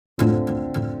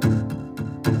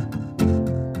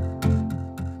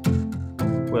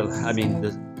Well, I mean,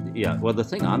 So, yeah. Well, the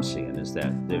thing I'm seeing is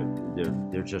that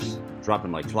they're just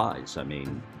dropping like flies. I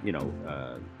mean,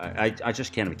 I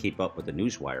just can't even keep up with the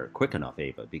newswire quick enough,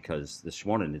 Ava, because this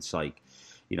morning it's like,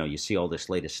 you see all this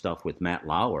latest stuff with Matt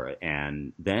Lauer,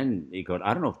 and then you go,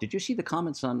 I don't know, did you see the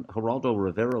comments on Geraldo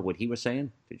Rivera, what he was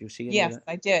saying? Did you see any of yes, that?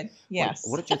 I did. What Yes.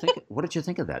 did you think? What did you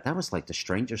think of that? That was like the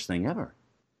strangest thing ever.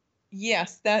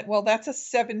 Yes, that's a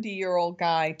 70-year-old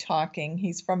guy talking.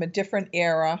 He's from a different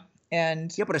era.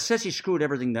 And Yeah, but it says he screwed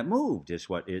everything that moved. Is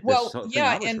what this well, whole thing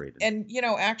yeah, I was reading. and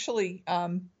actually,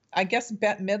 I guess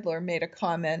Bette Midler made a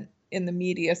comment in the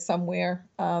media somewhere,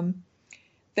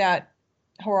 that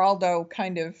Geraldo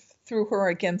kind of threw her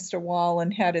against a wall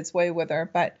and had his way with her.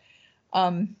 But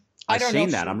I I don't know seen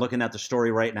if that. I'm looking at the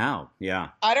story right now. Yeah.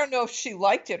 I don't know if she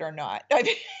liked it or not. I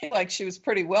mean, like she was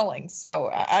pretty willing. So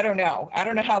I don't know. I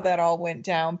don't know how that all went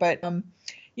down, but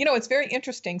it's very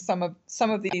interesting some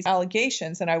of these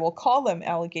allegations, and I will call them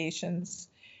allegations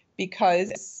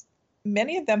because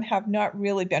many of them have not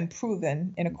really been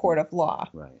proven in a Hmm. court of law.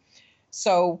 Right.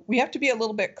 So we have to be a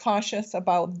little bit cautious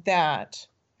about that.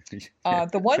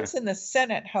 The ones in the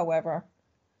Senate, however,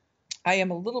 I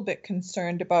am a little bit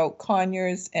concerned about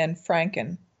Conyers and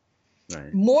Franken.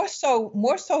 Right. More so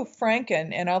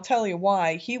Franken, and I'll tell you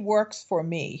why. He works for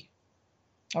me.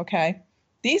 Okay.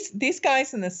 These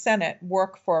guys in the Senate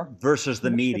work for Versus the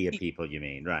we the media people. people, you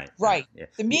mean? Right. Right. Right. Yeah.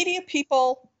 The media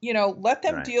people, let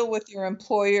them Right. deal with your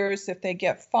employers if they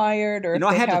get fired or if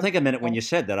I they had to have, think a minute when you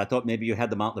said that. I thought maybe you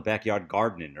had them out in the backyard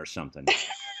gardening or something.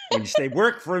 When you say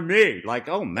work for me, like,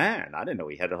 oh man, I didn't know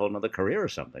he had a whole other career or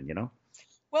something.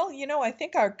 well, I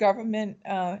think our government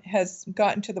has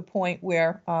gotten to the point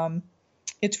where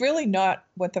it's really not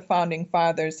what the founding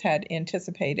fathers had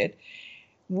anticipated.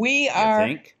 We You are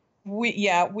think?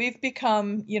 we've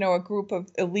become, a group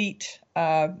of elite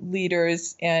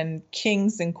leaders and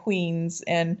kings and queens.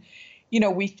 And,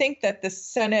 we think that the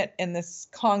Senate and this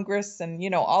Congress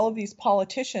and, all of these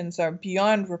politicians are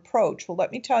beyond reproach. Well,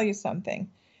 let me tell you something.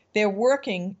 They're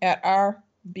working at our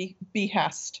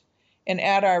behest and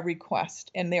at our request,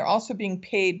 and they're also being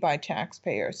paid by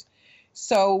taxpayers.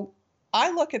 So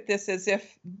I look at this as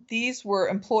if these were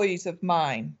employees of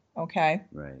mine, okay?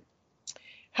 Right.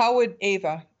 How would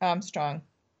Ava Armstrong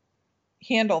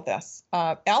handle this?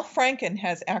 Al Franken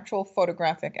has actual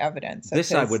photographic evidence of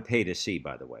This I his. would pay to see,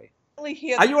 by the way. Really, he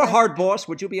had Are the you a first. hard boss?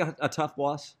 Would you be a tough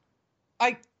boss?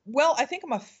 I think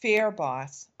I'm a fair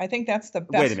boss. I think that's the Wait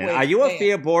a best minute. way Are to you a say it.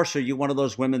 fair boss, or are you one of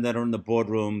those women that are in the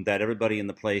boardroom that everybody in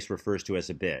the place refers to as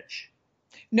a bitch?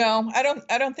 No, I don't.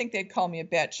 I don't think they'd call me a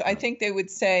bitch. I No. think they would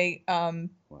say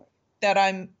What? that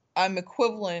I'm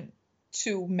equivalent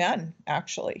to men.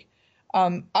 Actually,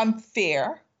 I'm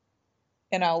fair,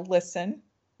 and I'll listen,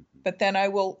 but then I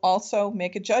will also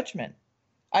make a judgment.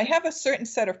 I have a certain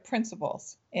set of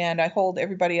principles, and I hold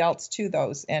everybody else to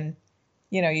those. And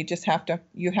you just have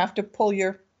to pull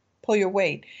your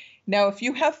weight. Now, if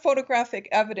you have photographic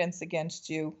evidence against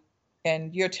you,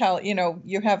 and you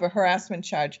have a harassment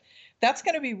charge, that's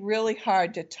going to be really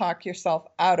hard to talk yourself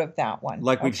out of that one.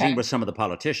 Like we've seen Okay. with some of the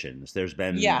politicians, there's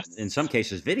been, in Yes. some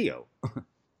cases, video.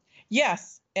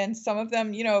 Yes. And some of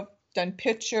them, done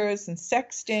pictures and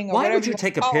sexting or Why would whatever you you want to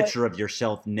take a call it. picture of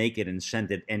yourself naked and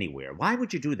send it anywhere? Why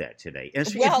would you do that today?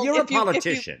 If Well, you're a if you,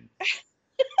 politician,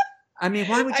 I mean,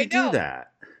 why would you I do know.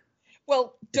 that?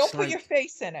 Well, It's don't put your like,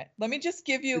 face in it. Let me just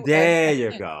give you there a you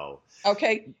hint. go.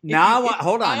 Okay. Now, If you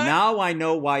hold on. aren't, Now I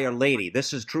know why a lady,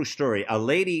 this is a true story. A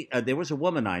lady, there was a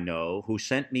woman I know who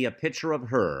sent me a picture of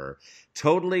her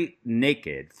totally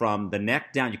naked from the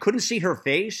neck down. You couldn't see her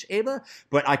face, Ava,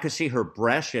 but I could see her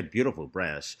breasts. She had beautiful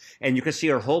breasts. And you could see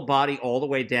her whole body all the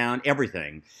way down,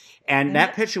 everything. And mhm.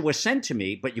 that picture was sent to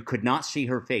me, but you could not see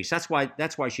her face. That's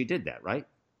why she did that, right?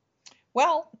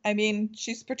 Well, I mean,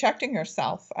 she's protecting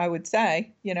herself, I would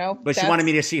say. But she wanted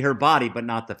me That's, to see her body, but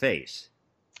not the face.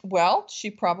 well,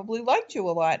 she probably liked you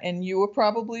a lot and you were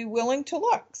probably willing to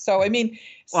look. So, I mean, Well,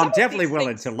 some I'm of definitely these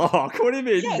willing to things, look. What do you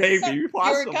mean, yes, maybe, you're a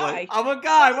possibly? guy. I'm a Some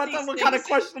guy. of What, these what kind of things,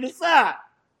 question is that?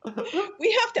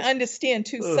 we have to understand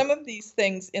too, Ugh. some of these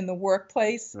things in the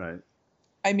workplace, Right.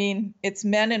 I mean, it's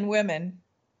men and women,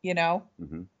 you know,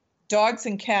 Hmm. dogs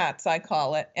and cats, I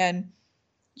call it. And,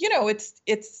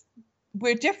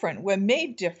 we're different. We're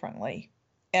made differently.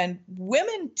 And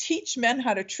women teach men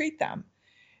how to treat them.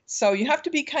 So you have to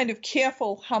be kind of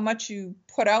careful how much you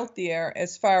put out there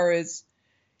as far as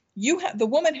the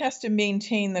woman has to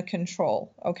maintain the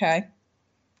control, okay?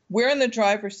 We're in the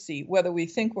driver's seat, whether we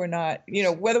think we're not,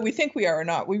 whether we think we are or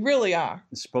not. We really are.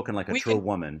 Spoken like a We true can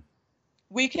woman.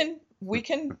 we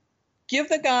can give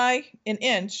the guy an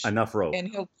inch Enough rope.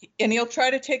 and he'll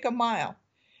try to take a mile.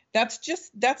 That's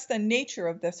the nature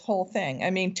of this whole thing.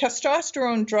 I mean,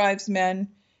 testosterone drives men,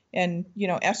 and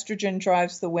estrogen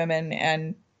drives the women,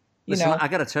 and Listen, I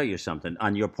got to tell you something.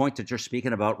 On your point that you're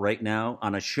speaking about right now,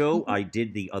 on a show I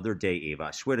did the other day, Ava,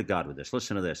 I swear to God with this.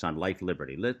 Listen to this on Life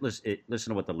Liberty. Listen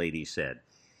to what the lady said.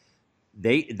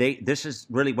 This is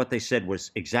really what they said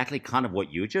was exactly kind of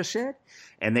what you just said.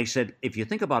 And they said, if you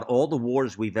think about all the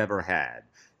wars we've ever had,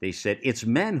 they said it's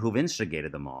men who've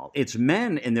instigated them all. It's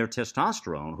men and their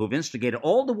testosterone who've instigated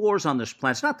all the wars on this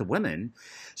planet. It's not the women.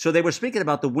 So they were speaking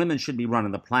about the women should be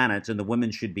running the planet and the women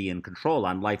should be in control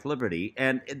on Life Liberty.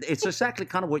 And it's exactly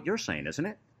kind of what you're saying, isn't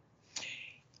it?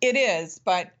 It is,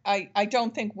 but I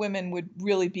don't think women would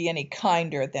really be any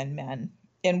kinder than men.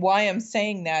 And why I'm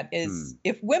saying that is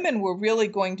if women were really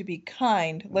going to be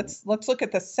kind, let's look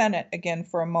at the Senate again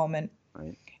for a moment,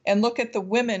 right, and look at the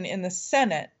women in the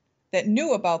Senate that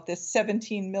knew about this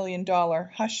 $17 million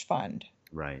hush fund.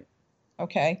 Right.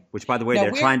 Okay. Which, by the way, now,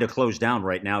 they're trying to close down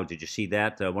right now. Did you see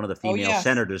that? One of the female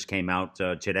senators came out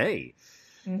today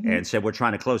and said, we're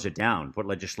trying to close it down, put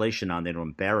legislation on there to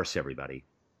embarrass everybody.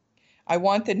 I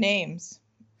want the names.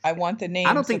 I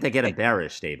don't think they get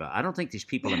embarrassed, Ava. I don't think these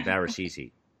people embarrass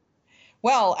easy.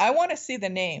 Well, I want to see the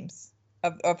names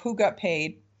of who got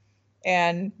paid.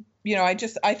 And,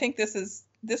 I think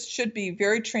this should be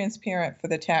very transparent for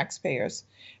the taxpayers,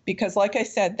 because like I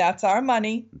said, that's our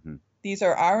money. Mm-hmm. These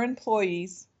are our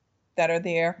employees that are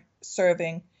there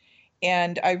serving.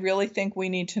 And I really think we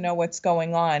need to know what's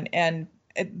going on. And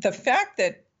the fact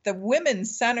that the women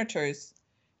senators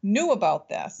knew about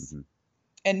this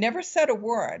and never said a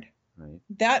word, right,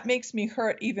 that makes me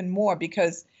hurt even more,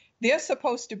 because they're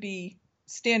supposed to be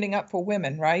standing up for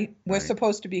women, right? We're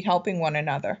supposed to be helping one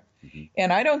another. Mm-hmm.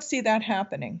 And I don't see that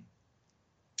happening.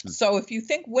 So if you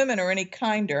think women are any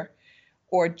kinder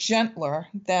or gentler,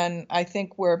 then I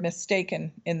think we're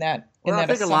mistaken in that. Well, I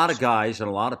think assumption. a lot of guys and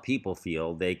a lot of people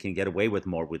feel they can get away with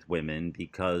more with women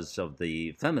because of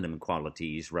the feminine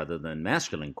qualities rather than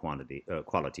masculine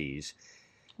qualities.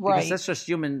 Right. Because that's just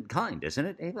humankind, isn't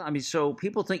it, Ava? I mean, so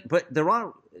people think, but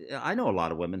I know a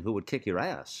lot of women who would kick your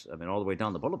ass. I mean, all the way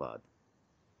down the boulevard.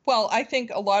 Well, I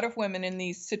think a lot of women in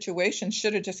these situations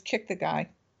should have just kicked the guy.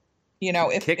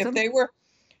 If they were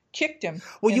kicked him.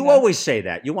 Well, you always say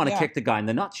that. You want to kick the guy in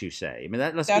the nuts, you say. I mean,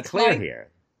 let's be clear here,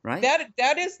 right?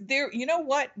 That is there. You know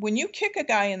what? When you kick a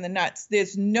guy in the nuts,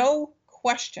 there's no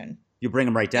question. You bring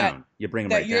him right down. You're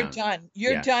you're done.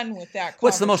 You're done with that.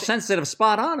 What's the most sensitive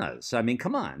spot on us? I mean,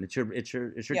 come on. It's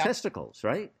your testicles,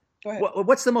 right? Go ahead.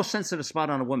 What's the most sensitive spot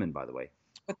on a woman, by the way?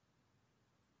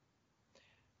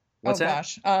 What's that?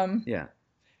 Gosh. Yeah.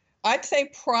 I'd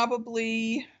say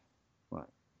probably. What?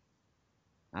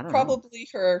 I don't know. Probably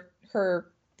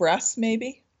her breasts,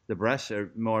 maybe. The breasts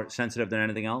are more sensitive than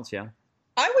anything else, yeah?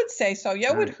 I would say so.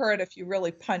 Yeah, it would hurt if you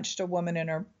really punched a woman in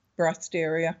her breast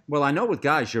area. Well, I know with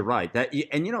guys, you're right.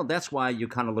 That's why you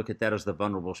kind of look at that as the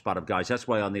vulnerable spot of guys. That's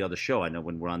why on the other show, I know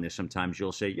when we're on there, sometimes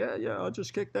you'll say, yeah, I'll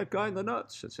just kick that guy in the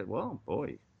nuts. I said, well,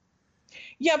 boy.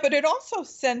 Yeah, but it also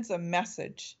sends a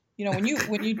message. When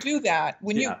you do that,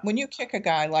 when you kick a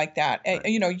guy like that,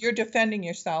 you're defending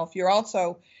yourself. You're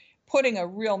also putting a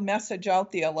real message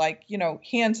out there, like,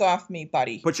 hands off me,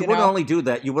 buddy. But you would only do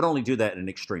that. You would only do that in an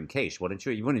extreme case, wouldn't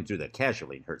you? You wouldn't do that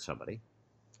casually and hurt somebody.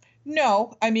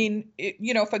 No, I mean,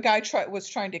 if a guy was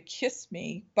trying to kiss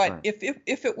me, but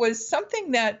if it was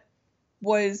something that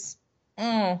was,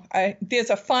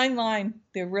 there's a fine line.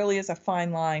 There really is a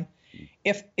fine line.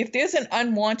 If there's an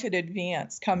unwanted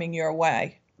advance coming your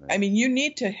way, I mean, you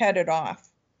need to head it off.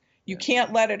 You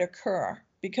can't let it occur,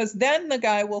 because then the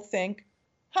guy will think,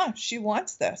 she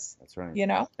wants this. That's right.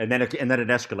 And then it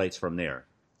escalates from there.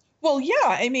 Well, yeah,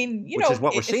 I mean, which is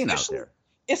what we're seeing out there.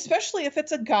 Especially if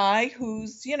it's a guy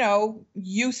who's,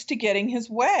 used to getting his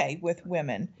way with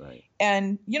women. Right.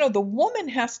 And, the woman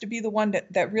has to be the one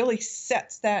that really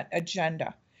sets that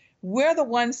agenda. We're the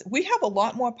ones, we have a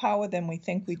lot more power than we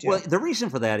think we do. Well, the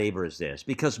reason for that, Ava, is this: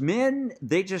 because men,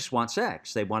 they just want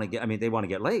sex. They want to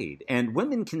get laid. And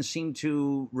women can seem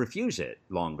to refuse it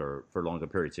for longer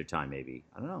periods of time, maybe.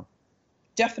 I don't know.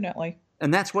 Definitely.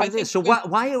 And that's what it is. So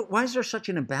why is there such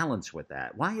an imbalance with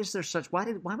that? Why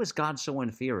was God so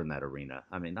unfair in that arena?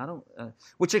 I mean,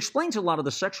 which explains a lot of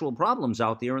the sexual problems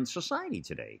out there in society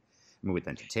today. I mean, with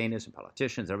entertainers and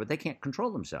politicians, they can't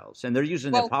control themselves, and they're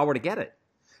using their power to get it.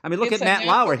 I mean, look at Matt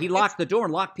Lauer. He locked the door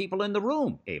and locked people in the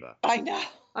room, Ava. I know.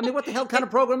 I mean, what the hell kind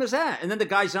of program is that? And then the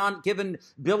guy's on giving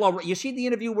Bill O'Reilly. You see the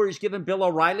interview where he's giving Bill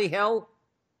O'Reilly hell?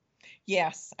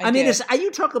 Yes, I mean, are you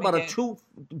talking about a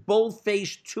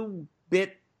bold-faced,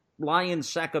 two-bit lying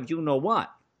sack of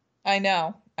you-know-what? I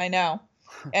know, I know.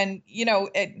 And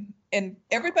and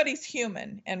everybody's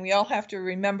human, and we all have to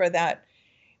remember that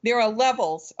there are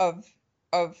levels of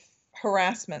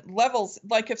harassment. Levels,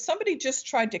 like if somebody just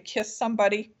tried to kiss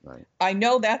somebody, Right. I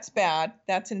know that's bad.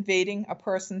 That's invading a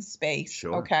person's space,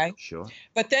 Sure. okay? Sure.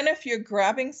 But then if you're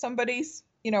grabbing somebody's,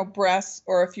 breasts,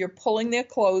 or if you're pulling their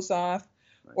clothes off,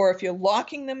 Right. or if you're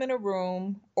locking them in a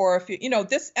room, or if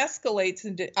this escalates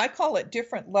into, I call it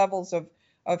different levels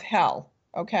of hell,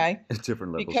 okay?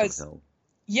 Different levels of Because hell.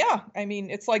 yeah, I mean,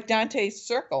 it's like Dante's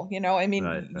circle, I Right. mean,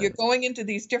 you're Right. going into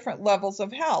these different levels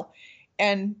of hell.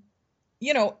 And,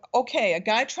 okay, a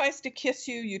guy tries to kiss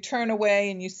you, you turn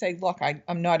away and you say, look,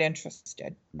 I'm not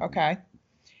interested. Mm-hmm. Okay.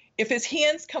 If his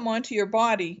hands come onto your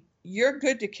body, you're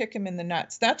good to kick him in the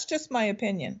nuts. That's just my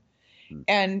opinion. Mm-hmm.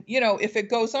 And, if it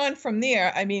goes on from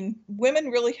there, I mean, women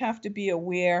really have to be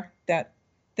aware that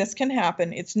this can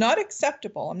happen. It's not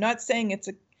acceptable. I'm not saying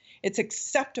it's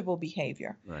acceptable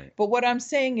behavior. Right. But what I'm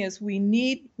saying is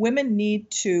women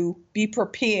need to be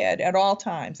prepared at all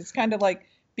times. It's kind of like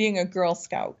being a Girl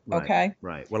Scout, Right. okay?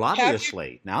 Right. Well,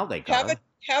 obviously, now they gotta.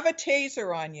 Have a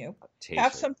taser on you.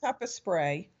 Have Taser. some pepper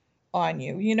spray on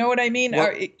you. You know what I mean? Well,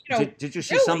 Or, did you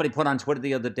see really. somebody put on Twitter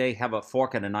the other day, have a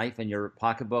fork and a knife in your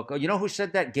pocketbook? Oh, you know who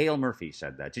said that? Gail Murphy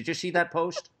said that. Did you see that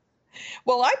post?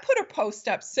 Well, I put a post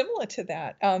up similar to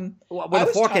that. With a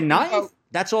fork and knife?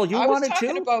 That's all you wanted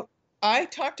to? I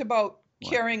talked about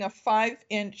What? carrying a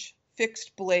 5-inch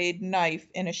fixed blade knife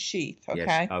in a sheath. Okay.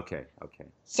 Yes. Okay. Okay.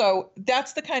 So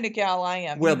that's the kind of gal I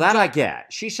am. Well, that I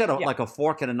get. She said Yeah. like a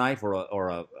fork and a knife, or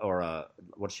a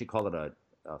what does she call it?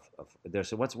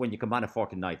 There's what's when you combine a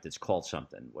fork and knife that's called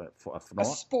something. A A fork?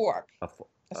 spork. A,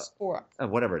 A spork.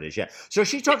 whatever it is, yeah. So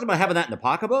she talked about having that in the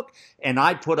pocketbook, and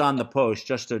I put on the post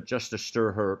just to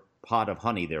stir her pot of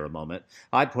honey there a moment.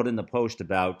 I put in the post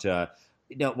about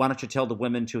why don't you tell the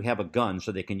women to have a gun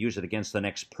so they can use it against the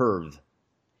next perv?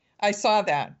 I saw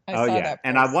that. I saw that.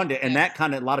 And I post. wondered, and Yeah. that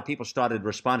kind of a lot of people started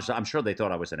responding. So I'm sure they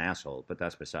thought I was an asshole, but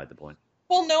that's beside the point.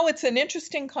 Well, no, it's an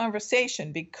interesting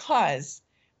conversation because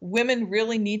women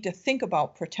really need to think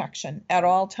about protection at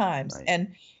all times. Right.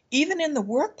 And even in the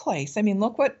workplace, I mean,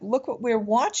 look what we're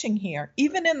watching here,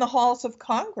 even in the halls of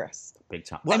Congress. Big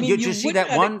time. Well, I mean, you you just see would that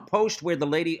not- one post where the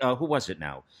lady, who was it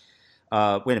now?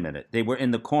 Wait a minute. They were in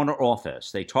the corner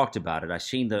office. They talked about it. I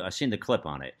seen the clip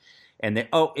on it, and it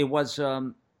was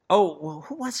well,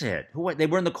 who was it? They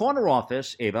were in the corner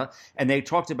office, Ava, and they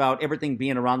talked about everything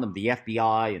being around them, the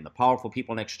FBI and the powerful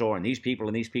people next door, and these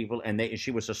people, and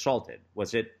she was assaulted.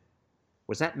 Was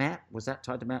that Matt? Was that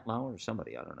tied to Matt Lauer or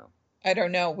somebody? I don't know. I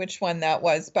don't know which one that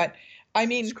was, but I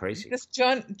mean, It's crazy. this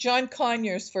John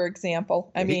Conyers, for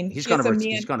example. I mean, he's a man.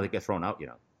 he's gonna get thrown out.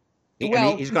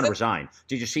 Well, he's going to resign.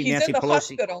 Did you see He's Nancy in the Pelosi?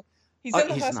 hospital. He's in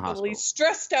the hospital. He's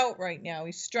stressed out right now.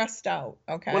 He's stressed out.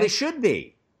 Okay. Well, he should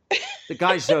be. The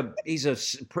guy's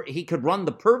he could run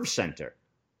the Perv Center.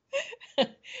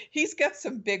 He's got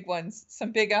some big ones,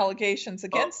 some big allegations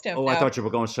against him. Oh, now. I thought you were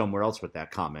going somewhere else with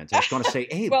that comment. I was going to say,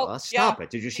 hey, Well, stop yeah, it.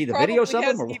 Did you see the videos of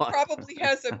him or He what? probably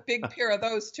has a big pair of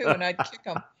those too, and I'd kick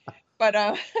him.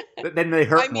 But Then they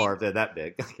hurt I mean, more if they're that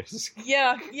big.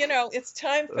 yeah, it's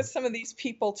time for some of these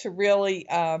people to really,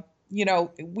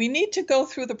 we need to go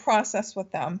through the process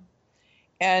with them.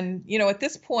 And, at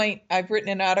this point, I've written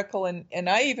an article, and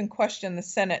I even question the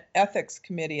Senate Ethics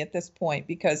Committee at this point,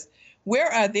 because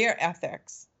where are their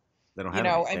ethics? They don't have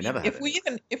any. They never have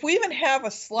if we even have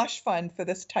a slush fund for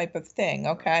this type of thing,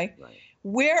 okay? Right.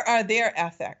 Where are their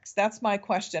ethics? That's my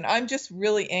question. I'm just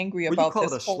really angry about you call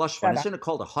this it a whole slush fund? setup. Isn't it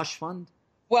called a hush fund?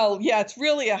 Well, yeah, it's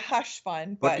really a hush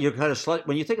fund. But you kind of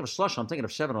when you think of slush, I'm thinking of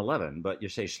 7-Eleven. But you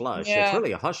say slush, Yeah. It's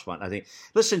really a hush fund. I think.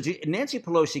 Listen, Nancy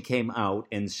Pelosi came out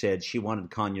and said she wanted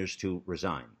Conyers to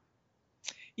resign.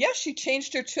 Yeah, she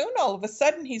changed her tune. All of a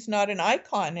sudden, he's not an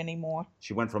icon anymore.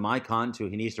 She went from icon to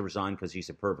he needs to resign because he's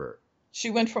a pervert. She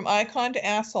went from icon to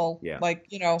asshole, Yeah,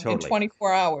 in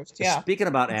 24 hours. Yeah. Speaking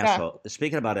about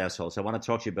exactly. assholes, I want to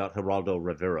talk to you about Geraldo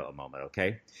Rivera a moment,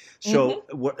 okay? So,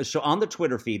 so on the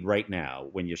Twitter feed right now,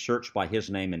 when you search by his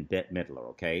name and Bette Midler,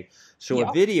 okay? So Yep.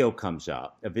 a video comes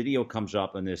up,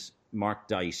 and this Mark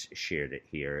Dice shared it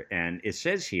here, and it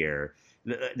says here,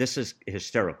 this is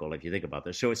hysterical if you think about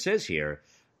this. So it says here,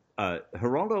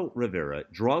 Geraldo Rivera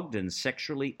drugged and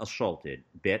sexually assaulted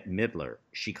Bette Midler,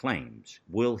 she claims.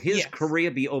 Will his career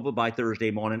be over by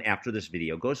Thursday morning after this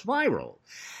video goes viral?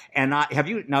 And have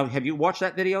you watched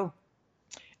that video?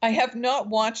 I have not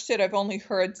watched it. I've only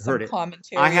heard some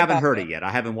commentary. I haven't heard it yet. I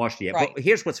haven't watched it yet. Right. But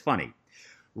here's what's funny.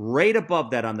 Right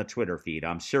above that on the Twitter feed,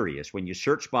 I'm serious. When you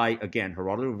search by, again,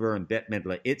 Geraldo Rivera and Bette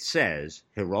Midler, it says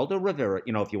Geraldo Rivera,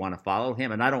 you know, if you want to follow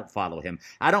him, and I don't follow him.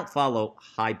 I don't follow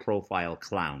high-profile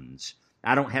clowns.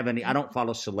 I don't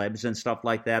follow celebs and stuff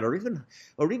like that, or even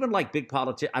like big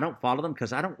politicians. I don't follow them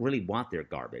because I don't really want their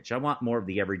garbage. I want more of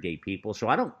the everyday people. So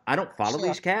I don't follow Sure.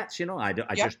 these cats, you know, I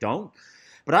Yep. just don't.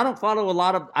 But I don't follow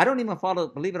I don't even follow,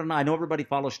 believe it or not, I know everybody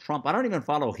follows Trump. I don't even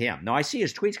follow him. Now, I see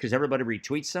his tweets because everybody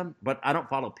retweets them, but I don't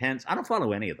follow Pence. I don't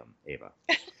follow any of them, Ava.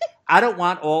 I don't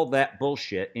want all that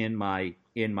bullshit in my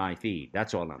feed.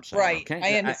 That's all I'm saying. Right. Okay,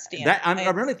 I understand.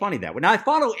 I'm really funny that way. Now I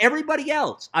follow everybody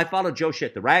else. I follow Joe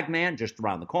Shit the Rag Man just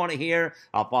around the corner here.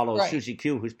 I'll follow Right. Susie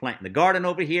Q who's planting the garden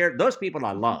over here. Those people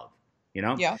I love. You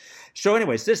know. Yeah. So,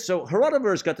 anyways, Geraldo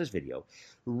Rivera's got this video.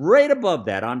 Right above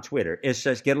that on Twitter, it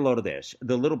says, "Get a load of this."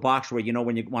 The little box where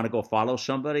when you want to go follow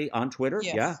somebody on Twitter.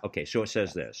 Yes. Yeah. Okay. So it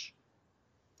says this: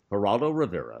 Geraldo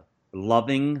Rivera,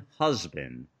 loving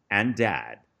husband and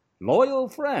dad, loyal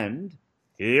friend,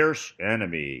 fierce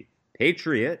enemy,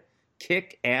 patriot,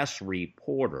 kick-ass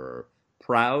reporter,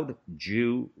 proud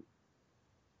Jurican,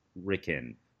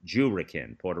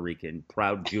 Puerto Rican,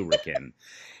 proud Jurican.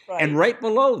 Right. And right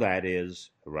below that is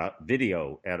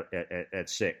video at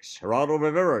 6. Geraldo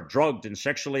Rivera, drugged and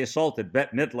sexually assaulted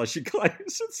Bette Midler, she claims.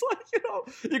 It's like,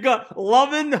 you got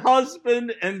loving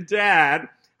husband and dad.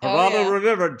 Geraldo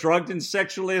Rivera, drugged and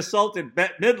sexually assaulted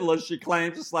Bette Midler, she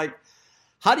claims. It's like,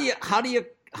 how do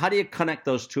you connect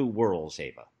those two worlds,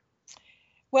 Ava?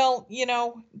 Well,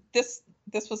 this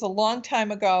was a long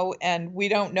time ago, and we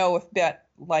don't know if Bette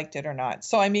liked it or not.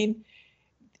 So, I mean,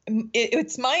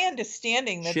 it's my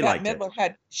understanding that Bette Midler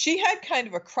had kind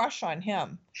of a crush on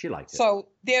him. She liked it. So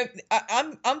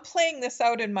I'm playing this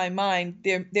out in my mind.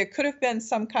 There could have been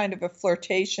some kind of a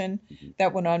flirtation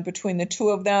that went on between the two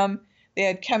of them. They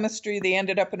had chemistry. They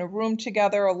ended up in a room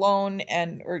together alone,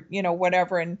 or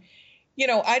whatever. And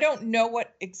I don't know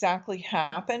what exactly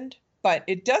happened, but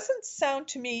it doesn't sound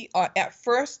to me, at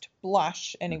first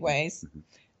blush, anyways,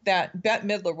 that Bette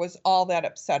Midler was all that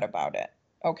upset about it.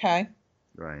 Okay.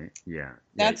 Right. Yeah.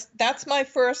 That's my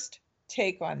first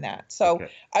take on that. So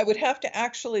I would have to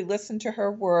actually listen to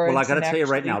her words. Well, I got to tell you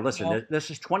right now. Listen,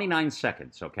 this is 29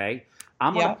 seconds. Okay.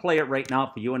 I'm going to play it right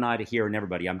now for you and I to hear, and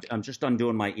everybody. I'm just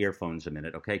undoing my earphones a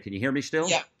minute. Okay. Can you hear me still?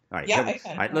 Yeah. All right. Yeah.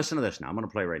 All right. Listen to this now. I'm going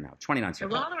to play right now. 29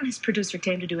 seconds. Geraldo and his producer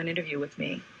came to do an interview with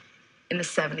me in the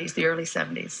 70s, the early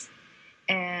 70s.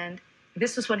 And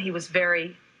this was when he was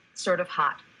very sort of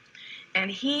hot. And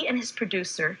he and his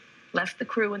producer left the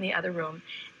crew in the other room.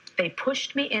 They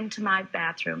pushed me into my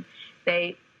bathroom.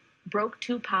 They broke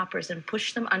 2 poppers and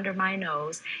pushed them under my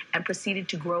nose and proceeded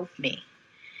to grope me.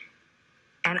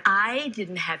 And I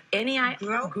didn't have any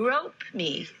grope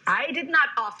me. I did not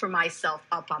offer myself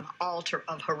up on the altar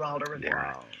of Geraldo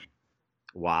Rivera.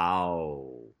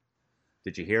 Wow.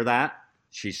 Did you hear that?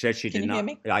 She said she did not. Can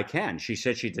you hear me? I can. She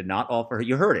said she did not offer her.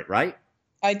 You heard it, right?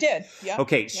 I did. Yeah.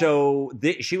 Okay, yeah. so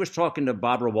she was talking to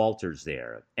Barbara Walters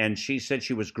there, and she said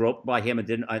she was groped by him and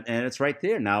didn't. And it's right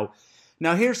there. Now,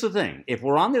 here's the thing: if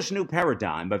we're on this new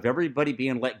paradigm of everybody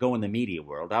being let go in the media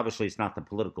world, obviously it's not the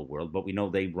political world, but we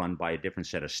know they run by a different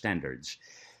set of standards.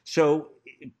 So,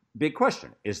 big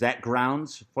question: is that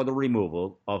grounds for the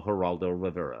removal of Geraldo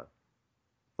Rivera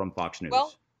from Fox News?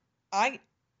 Well,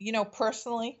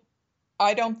 personally,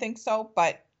 I don't think so,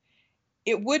 but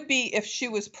it would be if she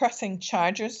was pressing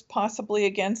charges possibly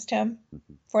against him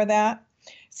for that.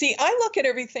 See, I look at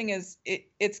everything as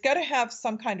it's got to have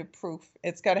some kind of proof.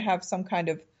 It's got to have some kind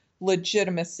of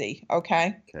legitimacy,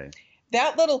 okay? Okay.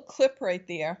 That little clip right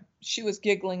there, she was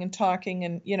giggling and talking,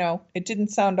 and, it didn't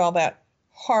sound all that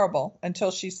horrible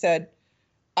until she said,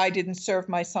 I didn't serve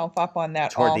myself up on that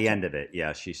Toward altar. the end of it,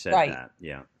 yeah, she said Right. that,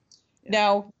 yeah.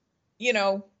 Now,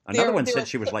 Another one said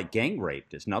she was like gang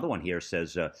raped. There's another one here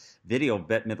says video of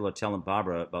Bette Midler telling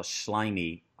Barbara about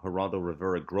slimy Geraldo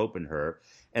Rivera groping her.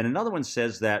 And another one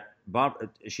says that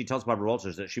she tells Barbara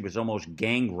Walters that she was almost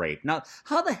gang raped. Now,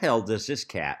 how the hell does this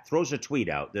cat throws a tweet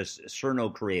out, this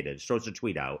Cerno Creative throws a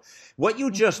tweet out? What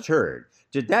you just heard,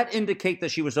 did that indicate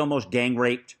that she was almost gang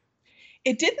raped?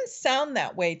 It didn't sound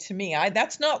that way to me.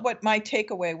 That's not what my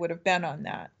takeaway would have been on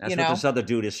that. That's what this other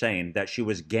dude is saying, that she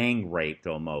was gang raped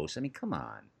almost. I mean, come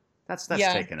on. That's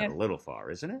taking it a little far,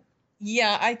 isn't it?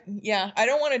 Yeah, I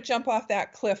don't want to jump off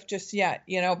that cliff just yet,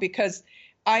 because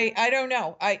I don't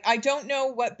know. I don't know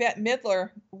what Bette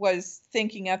Midler was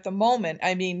thinking at the moment.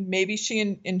 I mean, maybe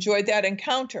she enjoyed that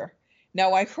encounter.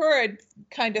 Now, I heard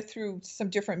kind of through some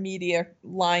different media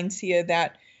lines here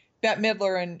that Bette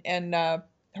Midler and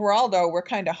Geraldo were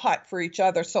kind of hot for each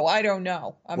other. So I don't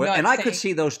know. I'm Well, not and I could saying.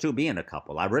 see those two being a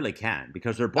couple. I really can,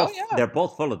 because Oh yeah, they're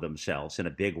both full of themselves in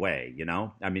a big way.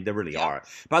 I mean, they really yeah, are.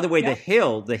 By the way, yeah.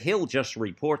 the Hill just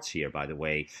reports here. By the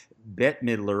way, Bette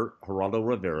Midler, Geraldo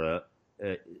Rivera,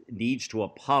 needs to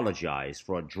apologize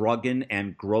for drugging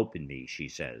and groping me. She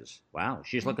says, "Wow,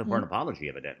 she's looking for Hmm. an apology,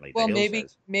 evidently." The Well, Hill maybe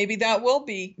says. maybe that'll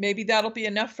be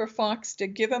enough for Fox to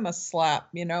give him a slap.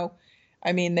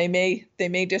 I mean, they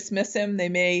may dismiss him. Yeah,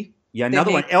 They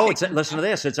another may one. Oh, take him listen to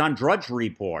back. this. It's on Drudge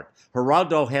Report.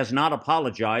 Geraldo has not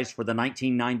apologized for the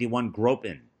 1991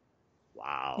 groping.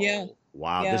 Yeah, Wow.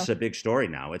 Wow. This yeah, is a big story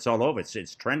now. It's all over.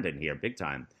 It's trending here big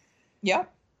time. yeah.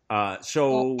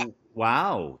 Well,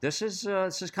 Wow. This is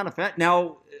kind of fat.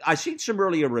 Now, I seen some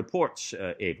earlier reports,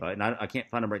 Ava, and I can't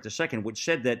find them right this second, which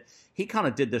said that he kind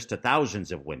of did this to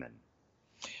thousands of women.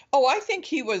 oh, I think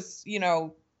he was,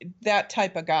 that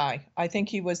type of guy. I think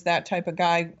he was that type of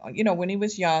guy, when he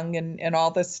was young and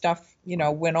all this stuff,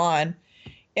 went on.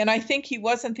 And I think he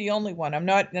wasn't the only one. I'm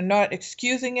not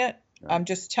excusing it. Right. I'm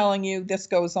just telling you this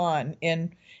goes on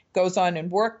goes on in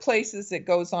workplaces. It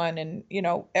goes on in,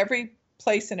 every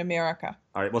place in America.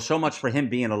 All right. Well, so much for him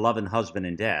being a loving husband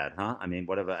and dad, huh? I mean,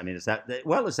 whatever. I mean, is that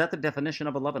the definition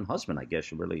of a loving husband? I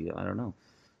guess you really, I don't know.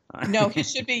 No, he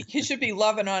should be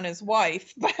loving on his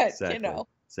wife, but Exactly.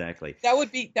 Exactly. that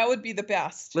would be the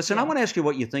best. Listen, I want to ask you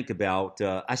what you think about.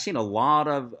 I've seen a lot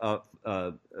of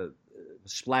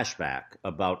splashback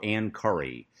about Ann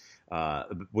Curry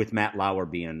with Matt Lauer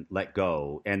being let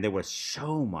go, and there was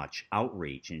so much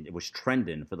outreach, and it was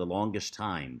trending for the longest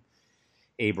time,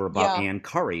 Ava, about Yeah. Ann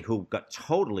Curry, who got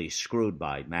totally screwed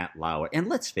by Matt Lauer. And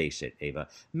let's face it, Ava,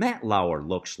 Matt Lauer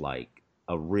looks like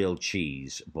a real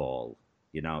cheese ball.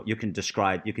 You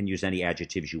can use any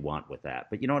adjectives you want with that,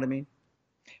 but you know what I mean?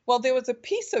 Well, there was a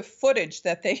piece of footage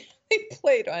that they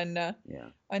played Yeah.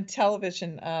 on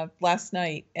television last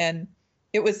night, and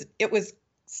it was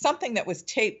something that was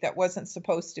taped that wasn't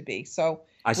supposed to be. So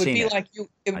I it would seen be it. like you.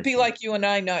 It I would be seen it. like you and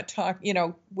I not talk.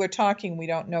 We're talking. We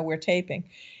don't know we're taping,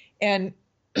 and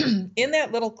in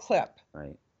that little clip,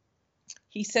 Right.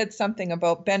 he said something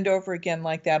about bend over again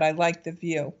like that. I like the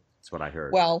view. That's what I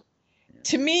heard. Well, Yeah.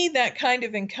 to me, that kind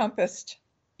of encompassed,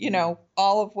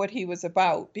 all of what he was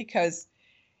about, because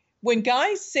when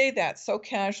guys say that so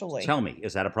casually, Tell me,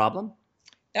 is that a problem?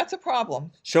 that's a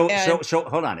problem. So And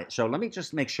hold on it. So let me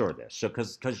just make sure of this. So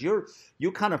because you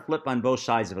kind of flip on both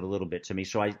sides of it a little bit to me.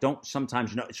 So I don't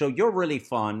sometimes know. So you're really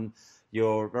fun.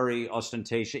 You're very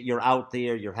ostentatious. You're out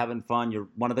there. You're having fun. You're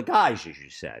one of the guys, as you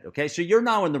said. Okay. So you're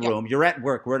now in the yep, room. You're at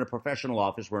work. We're in a professional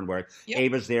office. We're in work. yep,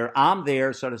 Ava's there. I'm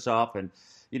there. Sort of off. And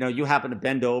you happen to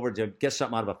bend over to get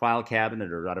something out of a file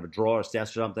cabinet or out of a drawer or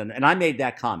desk or something. And I made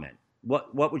that comment.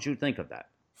 What would you think of that?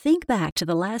 Think back to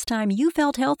the last time you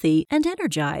felt healthy and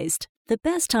energized. The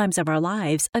best times of our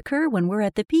lives occur when we're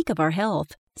at the peak of our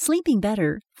health, sleeping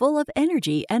better, full of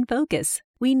energy and focus.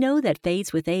 We know that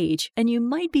fades with age, and you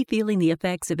might be feeling the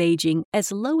effects of aging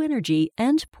as low energy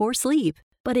and poor sleep.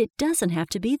 But it doesn't have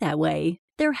to be that way.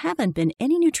 There haven't been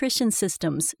any nutrition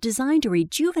systems designed to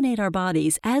rejuvenate our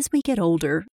bodies as we get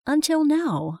older until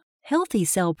now. Healthy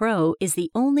Cell Pro is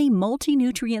the only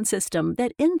multi-nutrient system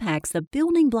that impacts the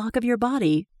building block of your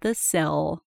body, the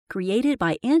cell. Created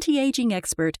by anti-aging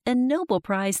expert and Nobel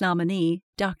Prize nominee,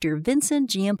 Dr.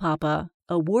 Vincent Giampapa,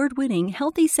 award-winning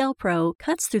Healthy Cell Pro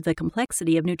cuts through the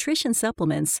complexity of nutrition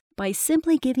supplements by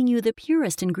simply giving you the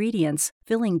purest ingredients,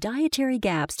 filling dietary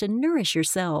gaps to nourish your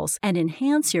cells and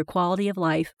enhance your quality of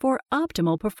life for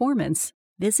optimal performance.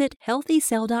 Visit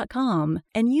healthycell.com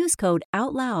and use code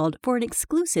OUTLOUD for an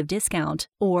exclusive discount,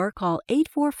 or call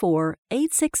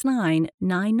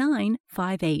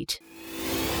 844-869-9958.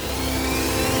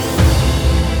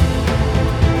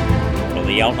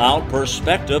 The Out Loud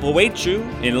perspective awaits you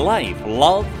in life,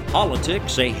 love,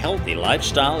 politics, a healthy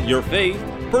lifestyle, your faith,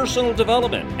 personal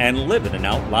development, and living an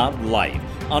out loud life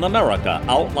on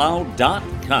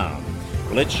AmericaOutloud.com.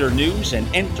 Well, it's your news and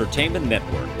entertainment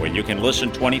network where you can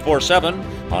listen 24/7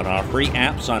 on our free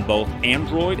apps on both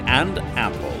Android and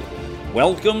Apple.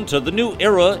 Welcome to the new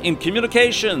era in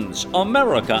communications,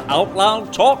 America Out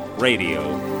Loud Talk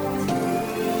Radio.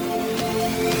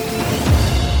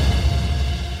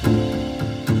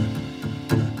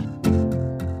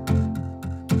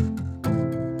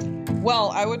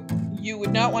 well, you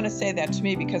would not want to say that to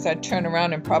me, because I'd turn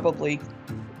around and probably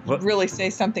What? really say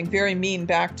something very mean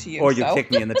back to you. Or you so.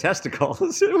 kick me in the testicles.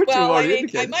 which Well, you I already mean,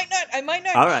 indicated. I might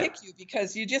not All right. kick you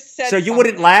because you just said. So you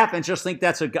wouldn't laugh and just think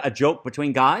that's a joke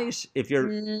between guys? If you're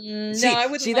No, see, I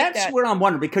wouldn't see like that's that. where I'm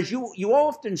wondering, because you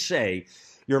often say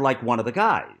you're like one of the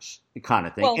guys kind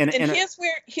of thing. Well, and and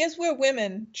here's where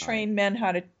women train men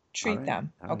how to treat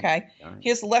them. all right, Okay. all right.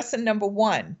 Here's lesson number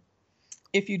one.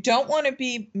 If you don't want to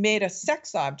be made a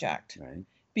sex object, Right.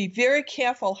 be very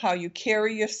careful how you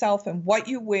carry yourself and what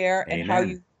you wear and how Amen.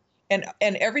 you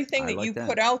and everything I that like you that.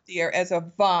 put out there as a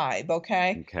vibe,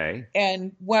 okay? Okay.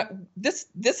 And what this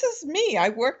is me. I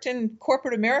worked in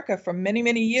corporate America for many,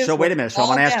 many years. So wait with a minute. So I all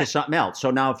want to ask you men. something else.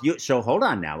 So now, hold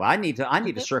on now. I need to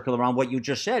Mhm, circle around what you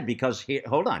just said because here,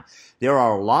 hold on. There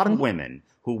are a lot of mhm. women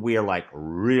who wear like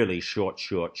really short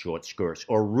skirts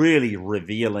or really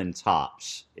revealing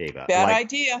tops, Ava. Bad Like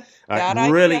idea. Bad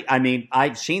really, idea. I mean,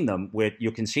 I've seen them with.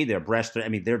 You can see their breasts. I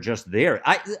mean, they're just there.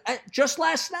 I just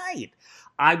last night.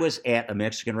 I was at a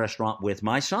Mexican restaurant with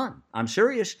my son. I'm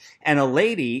serious. And a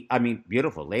lady, I mean,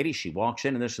 beautiful lady, she walks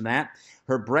in and this and that.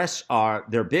 Her breasts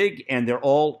they're big and they're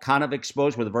all kind of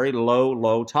exposed with a very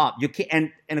low top. You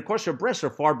can't, and of course her breasts are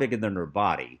far bigger than her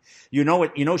body. You know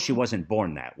it. You know she wasn't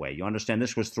born that way. You understand?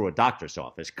 This was through a doctor's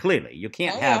office. Clearly, you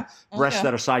can't Oh have yeah. Oh breasts yeah.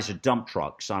 that are size of dump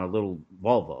trucks on a little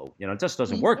Volvo. You know, it just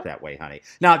doesn't work Mhm. that way, honey.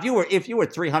 Now, if you were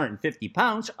 350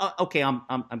 pounds, okay, I'm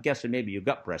guessing maybe you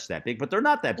got breasts that big, but they're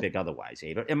not that big otherwise.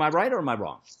 Ava, am I right or am I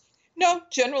wrong? No,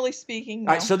 generally speaking,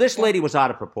 All right, no. so this No. lady was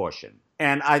out of proportion,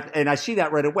 and I see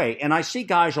that right away, and I see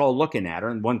guys all looking at her,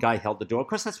 and one guy held the door. Of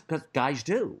course, that's because guys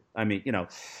do. I mean, you know,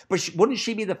 but wouldn't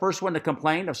she be the first one to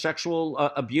complain of sexual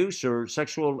abuse or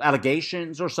sexual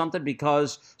allegations or something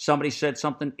because somebody said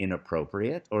something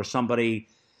inappropriate or somebody,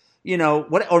 you know,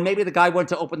 what? Or maybe the guy went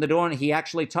to open the door and he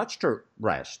actually touched her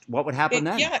breast. What would happen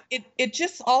then? Yeah, it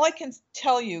just all I can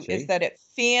tell you is See? that it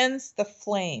fans the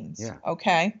flames. Yeah.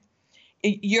 Okay.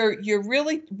 You're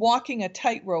really walking a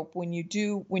tightrope when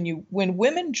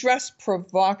women dress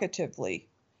provocatively.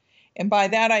 And by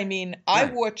that I mean I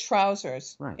Right. wore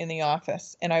trousers Right. in the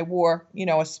office and I wore,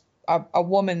 a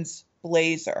woman's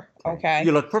blazer, okay?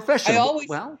 You look I professional. always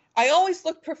Well, I always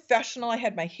looked professional. I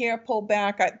had my hair pulled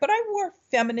back, but I wore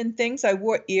feminine things. I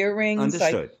wore earrings.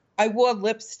 understood. I wore So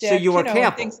lipstick, you were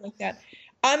and things careful. like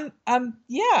that.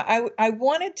 Yeah, I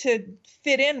wanted to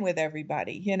fit in with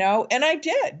everybody, and I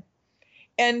did.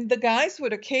 And the guys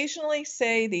would occasionally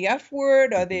say the F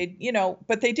word or Mhm.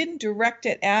 but they didn't direct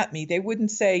it at me. They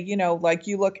wouldn't say, like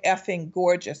you look effing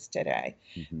gorgeous today.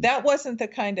 Mhm. That wasn't the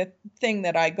kind of thing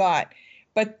that I got.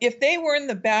 But if they were in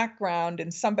the background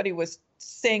and somebody was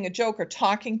saying a joke or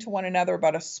talking to one another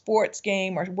about a sports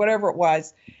game or whatever it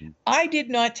was, Mhm. I did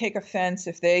not take offense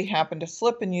if they happened to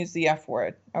slip and use the F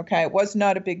word. Okay. It was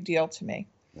not a big deal to me.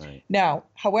 Right. Now,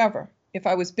 however, if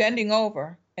I was bending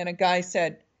over and a guy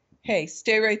said, "Hey,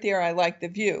 stay right there. I like the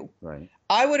view," Right.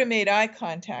 I would have made eye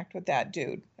contact with that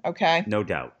dude. Okay. No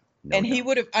doubt. No And he doubt.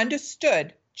 would have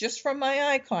understood just from my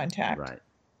eye contact Right.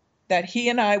 that he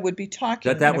and I would be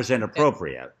talking. That in a was few minutes.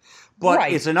 inappropriate. But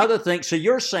Right. it's another thing. So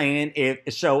you're saying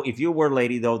if you were a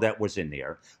lady though that was in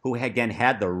there who again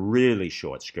had the really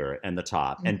short skirt and the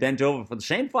top and bent over for the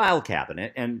same file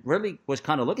cabinet and really was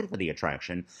kind of looking for the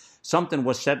attraction, something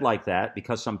was said like that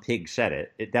because some pig said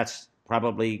it, that's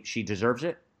probably she deserves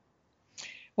it.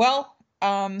 Well,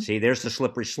 See, there's the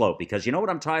slippery slope because you know what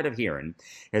I'm tired of hearing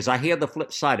is I hear the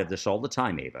flip side of this all the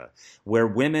time, Ava, where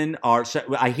women are.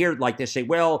 I hear like they say,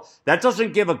 "Well, that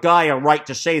doesn't give a guy a right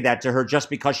to say that to her just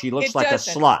because she looks it like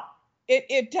doesn't. a slut."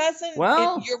 It doesn't.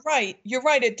 Well, You're right. You're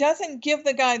right. It doesn't give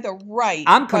the guy the right.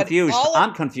 I'm but confused. all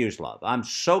I'm confused, love. I'm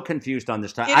so confused on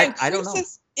this time. it I don't know.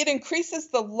 increases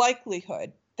the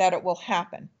likelihood that it will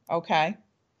happen. Okay.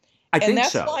 I And think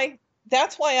that's so. why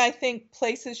I think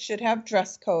places should have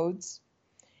dress codes.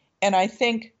 And I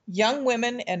think young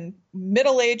women and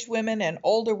middle-aged women and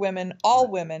older women, all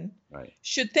women, Right.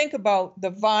 should think about the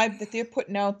vibe that they're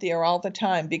putting out there all the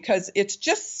time because it's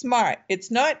just smart. It's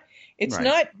not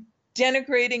Right.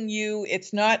 denigrating you.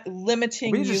 It's not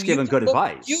limiting We're you. just You giving can good look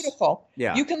advice. beautiful.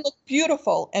 Yeah. You can look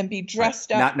beautiful and be Right. dressed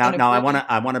Now, up in a I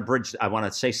really want to bridge. I want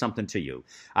to say something to you.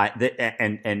 I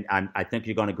think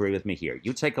you're going to agree with me here.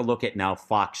 You take a look at now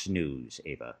Fox News,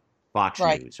 Ava. Fox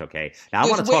right. News. Okay. Now I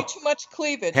There's want to way talk. too much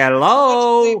cleavage.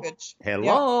 Hello. Too much cleavage.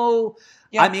 Hello.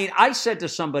 Yeah. I mean, I said to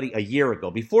somebody a year ago,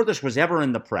 before this was ever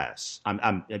in the press,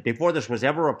 before this was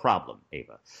ever a problem,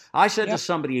 Ava, I said to Yep.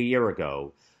 somebody a year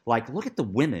ago, like, look at the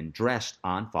women dressed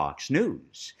on Fox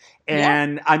News, Yeah.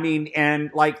 and I mean,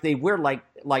 and like they wear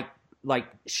like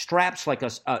straps like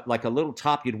a little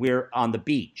top you'd wear on the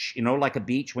beach, you know, like a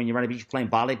beach when you're on a beach playing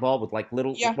volleyball with like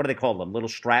little Yeah. what do they call them? Little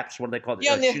straps? What do they call them?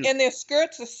 Yeah, Shoes. and their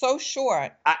skirts are so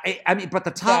short I mean, but the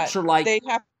tops that are like they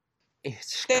have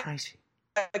it's they crazy.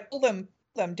 pull them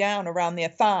them down around their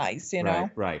thighs, you know?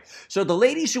 Right. So the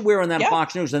ladies who were on that Yeah.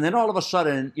 Fox News, and then all of a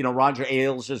sudden, Roger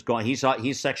Ailes is going.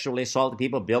 He's sexually assaulted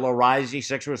people. Bill O'Reilly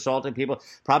sexually assaulted people.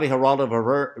 Probably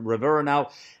Geraldo Rivera now.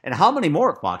 And how many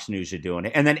more at Fox News are doing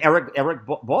it? And then Eric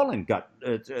Bolling got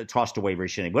tossed away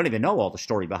recently. We don't even know all the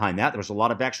story behind that. There was a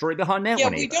lot of backstory behind that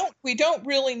one. We don't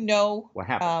really know what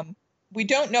happened. We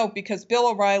don't know because Bill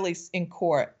O'Reilly's in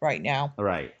court right now.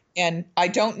 Right. And I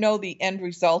don't know the end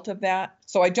result of that.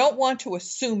 So I don't want to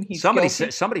assume he's guilty.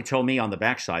 Somebody told me on the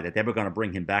backside that they were going to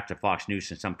bring him back to Fox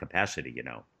News in some capacity,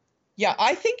 Yeah,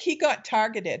 I think he got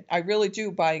targeted. I really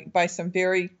do by some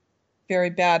very, very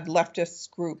bad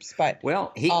leftist groups. But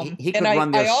he could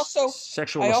run their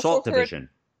sexual assault division.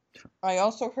 I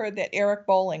also heard that Eric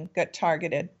Bolling got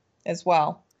targeted as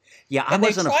well. Yeah, I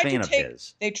wasn't a fan of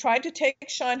his. They tried to take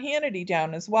Sean Hannity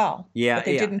down as well. Yeah,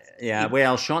 they didn't. Yeah.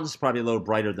 Well, Sean's probably a little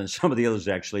brighter than some of the others,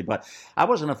 actually. But I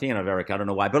wasn't a fan of Eric. I don't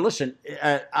know why. But listen,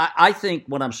 I think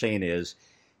what I'm saying is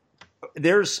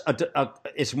there's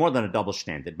it's more than a double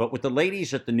standard. But with the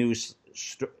ladies at the news,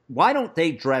 why don't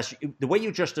they dress the way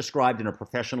you just described in a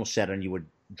professional setting? You would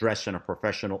dress in a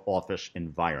professional office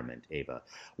environment, Ava.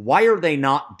 Why are they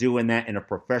not doing that in a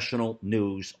professional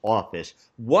news office?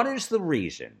 What is the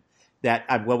reason?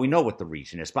 We know what the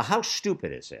reason is, but how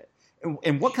stupid is it?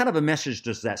 And what kind of a message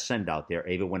does that send out there,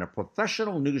 Ava, when a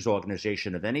professional news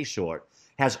organization of any sort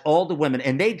has all the women,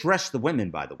 and they dress the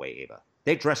women, by the way, Ava.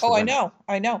 They dress the women.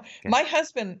 I know. Okay. My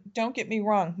husband, don't get me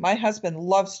wrong, my husband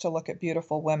loves to look at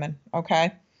beautiful women,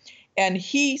 okay? And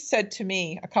he said to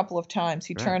me a couple of times,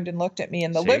 he turned and looked at me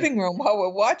in the living room while we're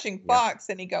watching Fox,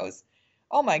 and he goes,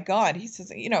 oh my God. He says,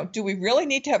 do we really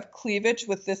need to have cleavage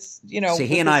with this, See,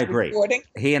 he and I agree. Reporting?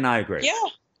 He and I agree. Yeah.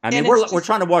 I mean, we're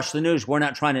trying to watch the news. We're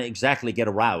not trying to exactly get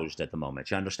aroused at the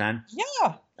moment. You understand?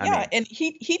 Yeah. And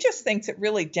he just thinks it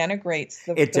really denigrates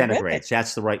the denigrates. women.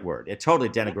 That's the right word. It totally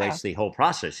denigrates the whole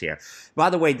process here. By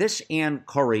the way, this Ann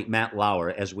Curry, Matt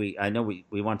Lauer, I know we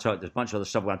want to talk, there's a bunch of other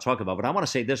stuff we want to talk about, but I want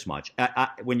to say this much.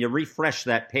 When you refresh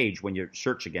that page, when you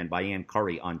search again by Ann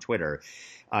Curry on Twitter,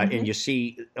 and you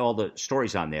see all the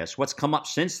stories on this, what's come up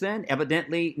since then,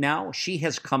 evidently now, she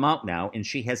has come out now and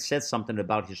she has said something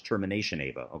about his termination,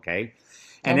 Ava, okay?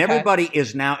 And everybody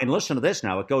is now, and listen to this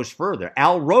now, it goes further.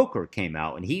 Al Roker came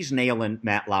out and he's nailing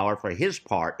Matt Lauer for his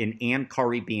part in Ann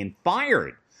Curry being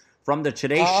fired from the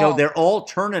Today Show. They're all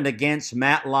turning against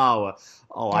Matt Lauer.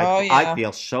 I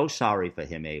feel so sorry for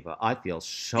him, Ava. I feel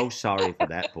so sorry for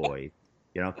that boy.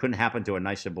 Couldn't happen to a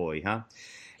nicer boy, huh?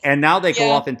 And now they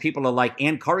go off and people are like,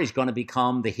 Ann Curry's going to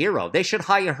become the hero. They should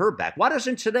hire her back. Why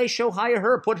doesn't Today Show hire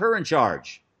her? Put her in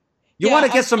charge. You want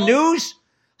to get some news?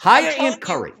 Hire Ann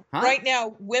Curry. Huh? Right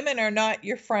now, women are not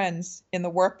your friends in the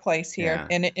workplace here,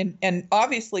 and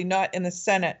obviously not in the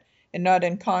Senate and not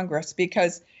in Congress,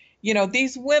 because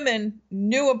these women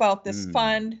knew about this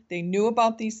fund. They knew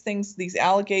about these things, these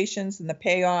allegations and the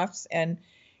payoffs, and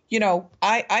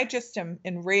I just am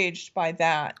enraged by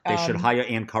that. They should hire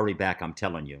Ann Curry back, I'm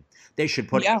telling you. They should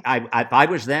put if I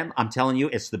was them, I'm telling you,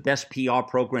 it's the best PR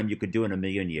program you could do in a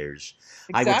million years.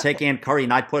 Exactly. I would take Ann Curry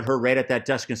and I'd put her right at that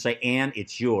desk and say, Ann,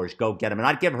 it's yours. Go get him. And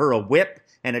I'd give her a whip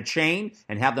and a chain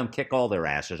and have them kick all their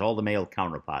asses, all the male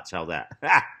counterparts. How that?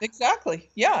 Exactly.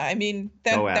 Yeah. I mean,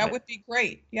 that would be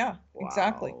great. Yeah, wow.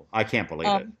 Exactly. I can't believe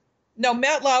it. No,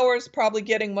 Matt Lauer is probably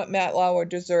getting what Matt Lauer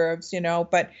deserves,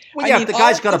 but if the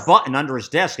guy's got a button under his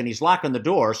desk and he's locking the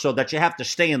door so that you have to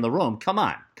stay in the room, come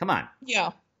on.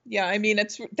 Yeah. I mean,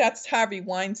 that's Harvey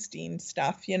Weinstein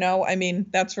stuff, I mean,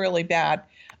 that's really bad.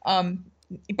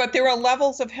 But there are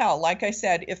levels of hell. Like I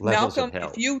said, if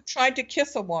you tried to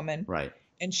kiss a woman, right,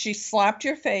 and she slapped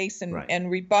your face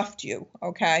and rebuffed you,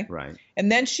 okay, right,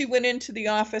 and then she went into the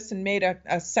office and made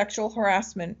a sexual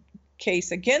harassment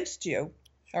case against you.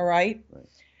 All right.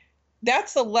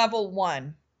 That's a level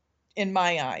 1 in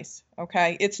my eyes.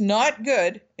 Okay. It's not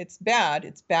good. It's bad.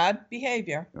 It's bad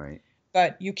behavior. Right.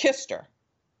 But you kissed her.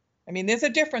 I mean, there's a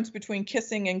difference between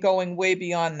kissing and going way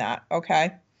beyond that.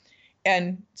 Okay.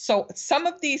 And so some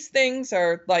of these things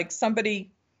are like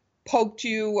somebody poked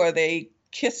you or they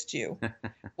kissed you.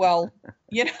 Well,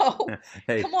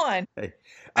 come on. Hey,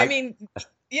 I mean,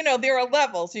 there are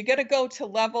levels. You got to go to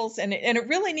levels, and it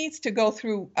really needs to go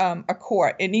through a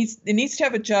court. It needs to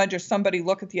have a judge or somebody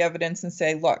look at the evidence and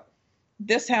say, look,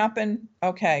 this happened.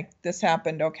 Okay, this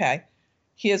happened. Okay,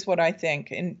 here's what I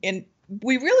think. And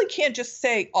we really can't just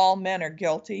say all men are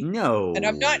guilty. No. And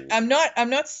I'm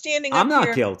not standing up here. I'm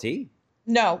not guilty.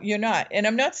 No, you're not. And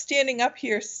I'm not standing up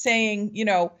here saying,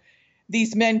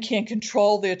 these men can't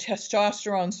control their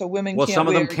testosterone, so women can't. Well, some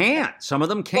of them can't. Some of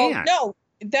them can't. Well,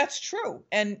 no, that's true.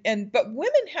 But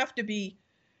women have to be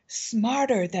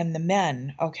smarter than the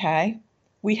men, okay?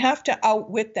 We have to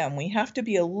outwit them. We have to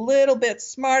be a little bit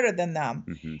smarter than them.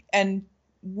 Mm-hmm. And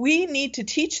we need to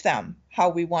teach them how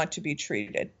we want to be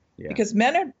treated. Yeah. Because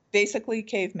men are basically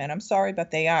cavemen. I'm sorry,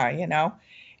 but they are,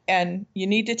 And you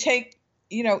need to take,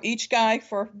 each guy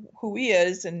for who he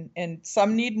is, and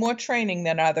some need more training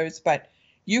than others, but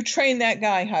you train that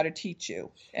guy how to teach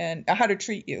you and how to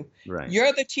treat you. Right.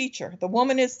 You're the teacher. The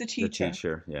woman is the teacher. The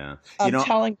teacher, yeah. I'm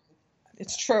telling you,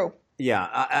 it's true. Yeah,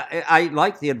 I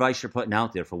like the advice you're putting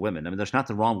out there for women. I mean, there's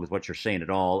nothing wrong with what you're saying at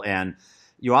all. And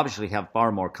you obviously have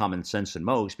far more common sense than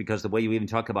most, because the way you even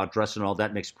talk about dress and all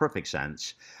that makes perfect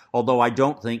sense. Although I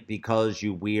don't think because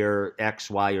you wear X,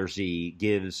 Y, or Z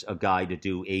gives a guy to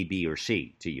do A, B, or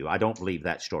C to you. I don't believe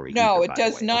that story. No, either, it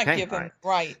does by the way. not Okay? give him right.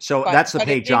 right. So that's the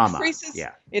pajama.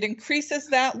 Yeah, it increases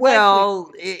that.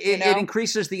 Well, it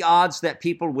increases the odds that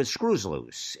people with screws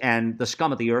loose and the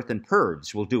scum of the earth and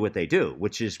pervs will do what they do,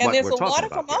 which is what we're talking about. And there's a lot of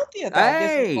them out there, though.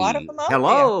 Hey, there's a lot of them out there.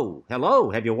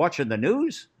 Hello. Have you watching the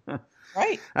news?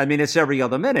 Right. I mean, it's every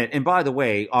other minute. And by the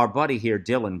way, our buddy here,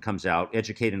 Dylan, comes out,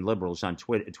 educating liberals on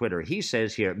Twitter. He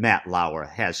says here, Matt Lauer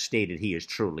has stated he is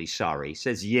truly sorry. He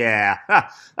says, yeah,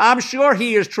 I'm sure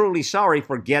he is truly sorry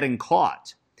for getting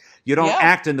caught. You don't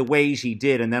act in the ways he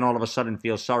did and then all of a sudden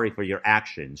feel sorry for your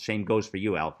actions. Same goes for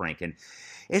you, Al Franken.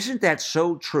 Isn't that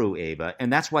so true, Ava?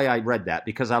 And that's why I read that,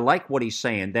 because I like what he's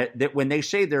saying, that when they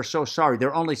say they're so sorry,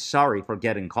 they're only sorry for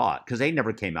getting caught, because they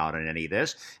never came out on any of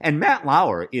this. And Matt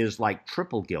Lauer is like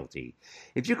triple guilty.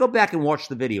 If you go back and watch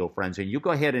the video, friends, and you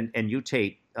go ahead and you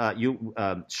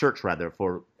search rather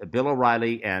for Bill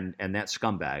O'Reilly and that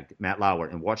scumbag, Matt Lauer,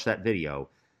 and watch that video,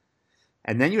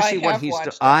 and then you see what he's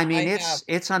done. I mean,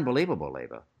 it's unbelievable,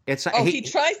 Ava.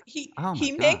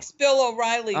 He makes Bill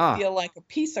O'Reilly feel like a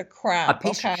piece of crap. A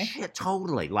piece of shit,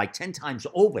 totally. Like 10 times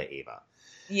over, Ava.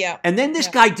 Yeah. And then this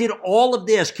guy did all of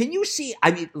this. Can you see?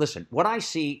 I mean, listen, what I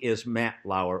see is Matt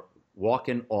Lauer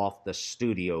walking off the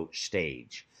studio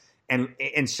stage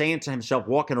and saying to himself,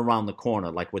 walking around the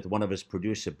corner like with one of his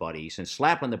producer buddies and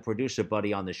slapping the producer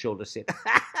buddy on the shoulder, saying,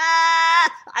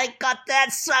 I got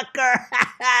that sucker.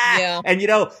 Yeah. And,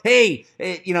 hey,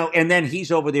 and then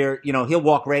he's over there, he'll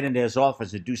walk right into his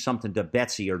office and do something to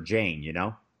Betsy or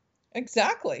Jane,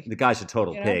 Exactly. The guy's a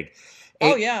total pig.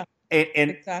 Oh, yeah.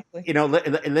 And exactly.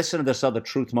 Listen to this other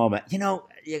truth moment.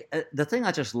 The thing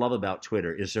I just love about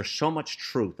Twitter is there's so much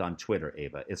truth on Twitter,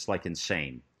 Ava. It's like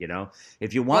insane.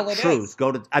 If you want truth,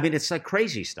 go to. I mean, it's like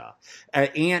crazy stuff.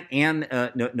 Ann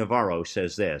Navarro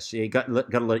says this. You're going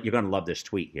to love this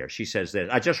tweet here. She says this.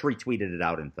 I just retweeted it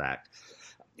out. In fact,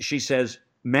 she says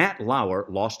Matt Lauer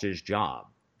lost his job.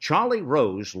 Charlie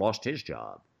Rose lost his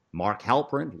job. Mark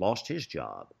Halperin lost his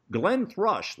job. Glenn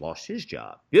Thrush lost his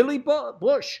job. Billy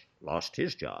Bush lost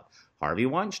his job. Harvey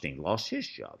Weinstein lost his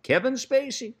job. Kevin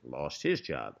Spacey lost his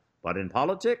job. But in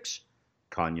politics,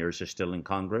 Conyers is still in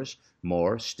Congress,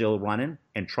 Moore still running,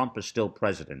 and Trump is still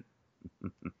president.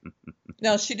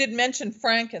 No, she didn't mention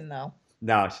Franken, though.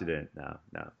 No, she didn't.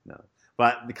 No.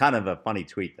 But kind of a funny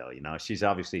tweet, though. She's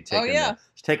obviously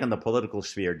taking the political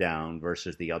sphere down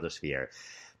versus the other sphere.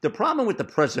 The problem with the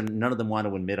president, none of them want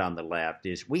to admit on the left,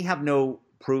 is we have no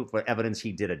proof or evidence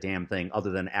he did a damn thing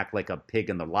other than act like a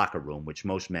pig in the locker room, which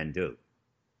most men do.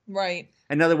 Right.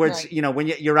 In other words, when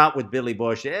you're out with Billy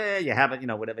Bush, you haven't,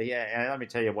 whatever. Yeah, let me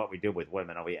tell you what we do with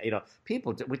women.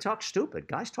 People, we talk stupid.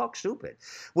 Guys talk stupid.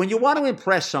 When you want to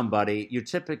impress somebody, you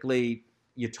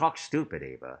talk stupid,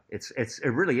 Ava. It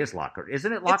really is locker.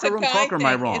 Isn't it locker room talk, or am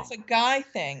I wrong? It's a guy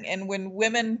thing. And when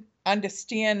women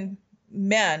understand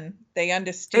men, they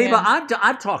understand. Ava,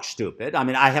 I've talked stupid. I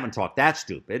mean, I haven't talked that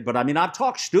stupid, but I mean, I've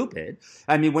talked stupid.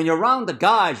 I mean, when you're around the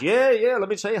guys, let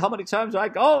me tell you how many times I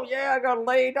got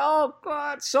laid. Oh,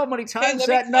 God, so many times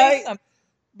that night.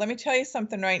 Let me tell you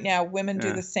something right now. Women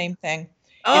do the same thing.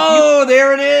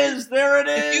 There it is.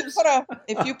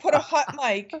 If you put a hot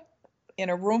mic in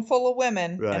a room full of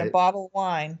women and a bottle of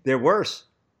wine. They're worse.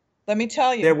 Let me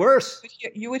tell you. They're worse.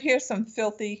 You would hear some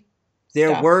filthy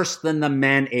They're stuff. worse than the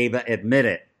men, Ava. Admit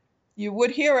it. You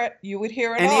would hear it. You would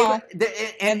hear it and all.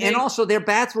 And also, their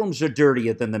bathrooms are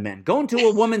dirtier than the men. Go into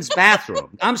a woman's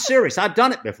bathroom. I'm serious. I've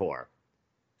done it before.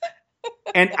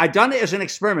 And I've done it as an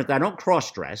experiment. I don't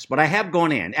cross-dress, but I have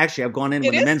gone in. Actually, I've gone in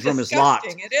when the men's room is locked.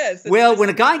 It is. Well, when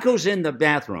a guy goes in the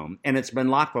bathroom and it's been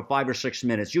locked for 5 or 6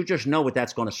 minutes, you just know what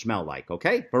that's going to smell like,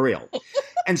 okay? For real.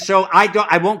 And so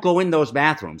I won't go in those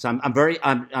bathrooms.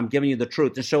 I'm giving you the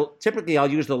truth. And so typically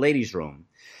I'll use the ladies' room.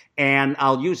 And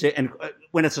I'll use it, and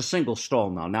when it's a single stall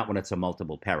now, not when it's a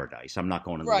multiple paradise. I'm not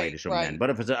going in the ladies' room then. But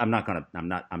if it's, I'm not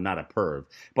a perv.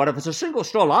 But if it's a single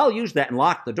stall, I'll use that and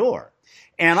lock the door.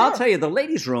 And I'll tell you, the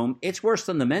ladies' room, it's worse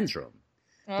than the men's room.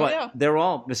 Oh But yeah. they're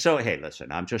all so. Hey,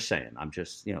 listen, I'm just saying. I'm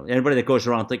just anybody that goes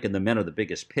around thinking the men are the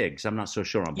biggest pigs. I'm not so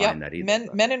sure I'm buying Yep. that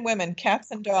either. Men and women,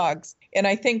 cats and dogs. And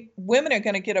I think women are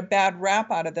going to get a bad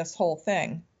rap out of this whole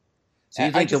thing. So you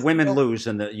I think the just women feel, lose,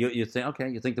 and you think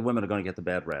you think the women are going to get the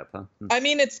bad rap, huh? I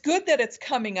mean, it's good that it's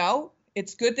coming out.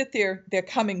 It's good that they're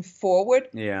coming forward.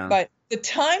 Yeah. But the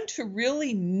time to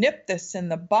really nip this in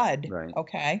the bud, Right.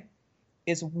 okay,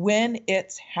 is when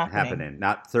it's happening.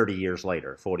 Not 30 years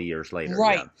later, 40 years later.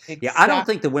 Right. Yeah, I don't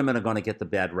Exactly. think the women are going to get the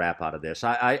bad rap out of this.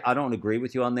 I don't agree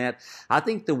with you on that. I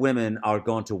think the women are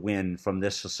going to win from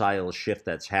this societal shift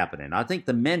that's happening. I think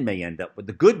the men may end up with,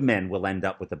 the good men will end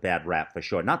up with the bad rap for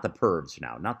sure. Not the pervs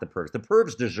now, not the pervs. The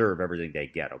pervs deserve everything they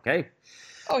get, okay?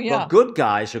 Oh yeah. But good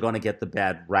guys are going to get the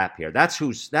bad rap here. That's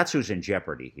who's in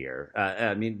jeopardy here.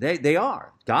 I mean, they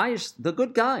are guys, the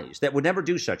good guys that would never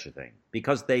do such a thing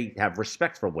because they have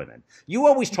respect for women. You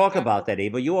always talk about that,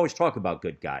 Ava. You always talk about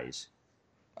good guys.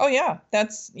 Oh yeah,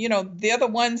 that's they're the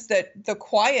ones that the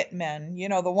quiet men,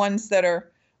 the ones that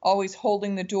are always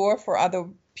holding the door for other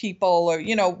people, or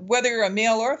whether you're a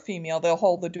male or a female, they'll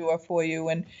hold the door for you.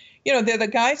 And they're the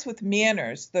guys with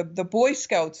manners, the Boy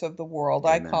Scouts of the world,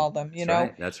 I Amen. call them.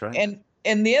 That's right.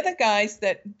 And they're the guys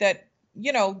that they're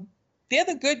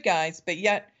the good guys, but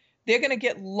yet they're going to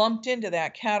get lumped into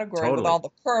that category with Totally. all the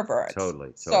perverts.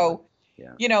 Totally. So.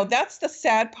 Yeah. That's the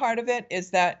sad part of it, is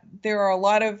that there are a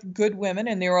lot of good women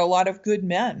and there are a lot of good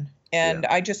men. And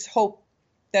I just hope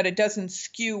that it doesn't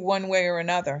skew one way or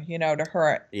another, to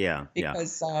hurt. Yeah.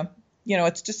 Because,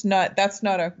 it's just that's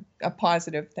not a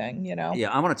positive thing,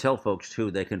 Yeah, I want to tell folks, too,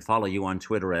 they can follow you on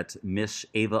Twitter at Miss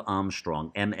Ava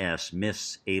Armstrong, MS,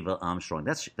 Miss Ava Armstrong.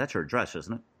 That's her address,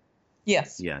 isn't it?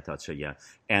 Yes. Yeah, I thought so, yeah.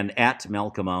 And at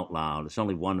Malcolm Out Loud. It's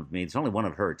only one of me. It's only one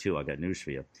of her, too. I got news for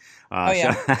you. Oh,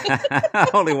 yeah. So,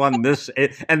 only one Miss.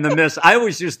 And the Miss. I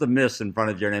always use the Miss in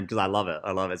front of your name because I love it.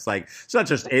 I love it. It's like, it's not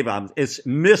just Ava. It's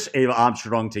Miss Ava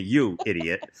Armstrong to you,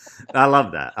 idiot. I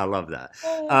love that. I love that.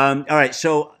 All right.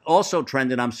 So, also,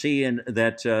 Trendon, I'm seeing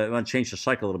that, I want to change the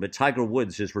cycle a little bit. Tiger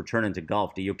Woods is returning to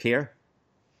golf. Do you care?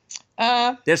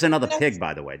 There's another pig,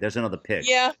 by the way. There's another pig.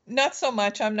 Yeah, not so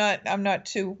much. I'm not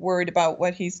too worried about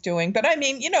what he's doing. But I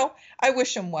mean, I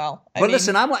wish him well.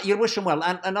 Listen, I want you to wish him well.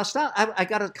 And I'll start. I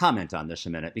got to comment on this a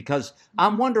minute because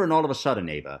I'm wondering all of a sudden,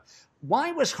 Ava,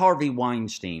 why was Harvey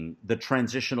Weinstein the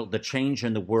change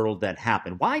in the world that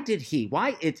happened?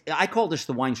 I call this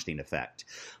the Weinstein effect.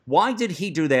 Why did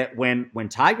he do that when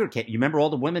Tiger came? You remember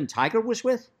all the women Tiger was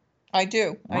with? I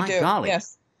do. My I do. golly.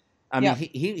 Yes. I mean,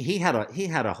 he had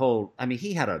a whole. I mean,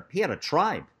 he had a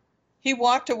tribe. He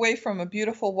walked away from a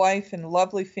beautiful wife and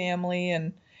lovely family,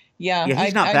 and Yeah,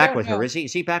 he's not back with her, is he?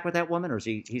 Is he back with that woman, or is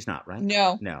he? He's not, right?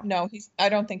 No. No. I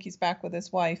don't think he's back with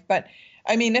his wife. But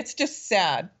I mean, it's just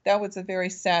sad. That was a very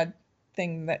sad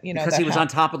thing that Because that he was on happened.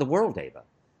 top of the world, Ava.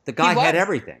 The guy had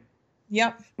everything.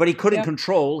 Yep. But he couldn't Yep.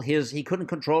 control his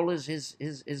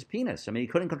penis. I mean, he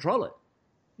couldn't control it.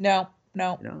 No.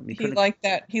 He liked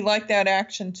that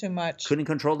action too much. Couldn't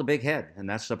control the big head, and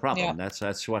that's the problem. Yeah.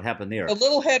 That's what happened there. The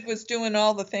little head was doing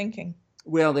all the thinking.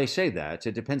 Well, they say that.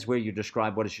 It depends where you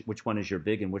describe which one is your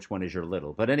big and which one is your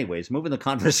little. But anyways, moving the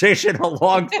conversation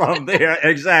along from there.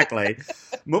 Exactly.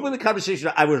 Moving the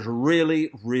conversation, I was really,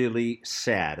 really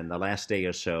sad in the last day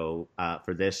or so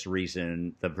for this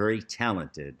reason. The very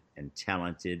talented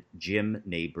Jim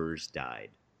Nabors died.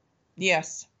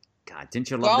 Yes. God, didn't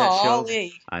you love that show?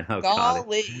 I know.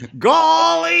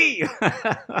 Golly!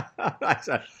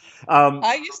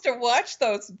 I used to watch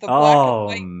those the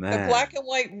black and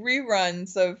white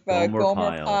reruns of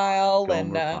Gomer Pyle,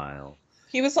 and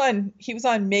he was on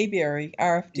Mayberry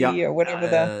RFD or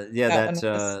whatever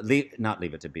not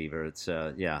Leave It to Beaver. It's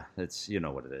it's you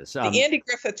know what it is. The Andy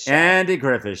Griffith Show. Andy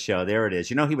Griffith Show. There it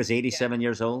is. You know he was 87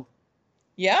 years old.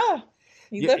 Yeah.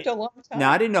 He lived a long time.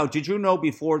 Now, I didn't know. Did you know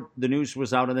before the news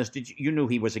was out on this? You knew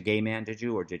he was a gay man? Did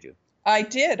you, or did you? I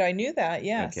did. I knew that.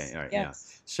 Yes. Okay. All right. Yes.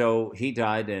 Yeah. So he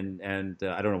died, and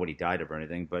I don't know what he died of or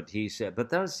anything, but he said. But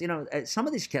that was, some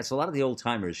of these cats, a lot of the old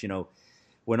timers,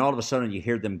 when all of a sudden you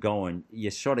hear them going, you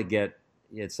sort of get.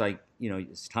 It's like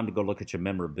it's time to go look at your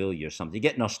memorabilia or something. You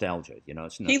get nostalgia.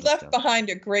 He left behind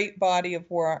a great body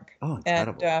of work. Oh,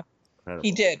 incredible. And,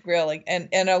 he did, really, and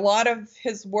a lot of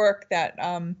his work that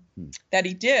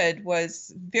he did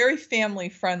was very family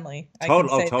friendly.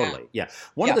 Totally, that. Yeah.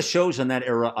 One of the shows in that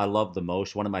era I love the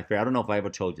most. One of my favorite. I don't know if I ever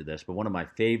told you this, but one of my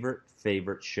favorite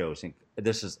shows. And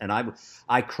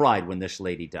I cried when this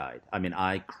lady died. I mean,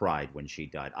 I cried when she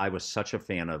died. I was such a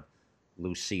fan of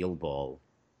Lucille Ball.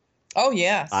 Oh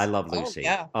yes, I love Lucy.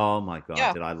 Yeah. Oh my God,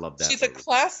 yeah. Did I love that? She's a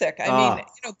classic. I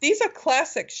mean, these are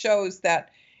classic shows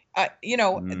that.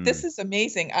 This is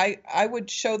amazing. I would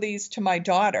show these to my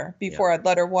daughter Yeah. before I'd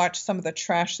let her watch some of the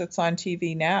trash that's on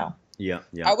TV now. Yeah, I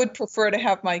yeah. would prefer to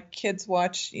have my kids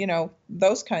watch,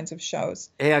 those kinds of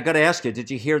shows. Hey, I got to ask you, did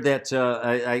you hear that?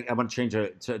 I want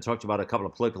to talk about a couple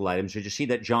of political items. Did you see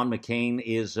that John McCain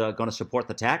is going to support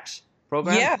the tax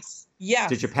program? Yes, yes.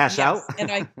 Did you pass yes. out?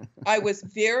 And I was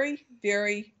very,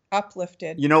 very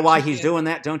uplifted. You know why to he's hear. doing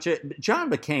that, don't you? John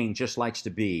McCain just likes to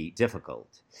be difficult.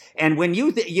 And when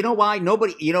you know why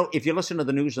nobody, if you listen to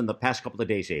the news in the past couple of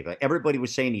days, Ava, everybody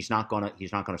was saying he's not going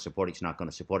to support it. He's not going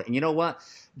to support it. And you know what?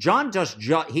 John does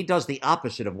the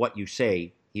opposite of what you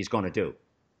say he's going to do.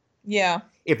 Yeah.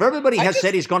 If everybody had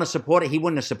said he's going to support it, he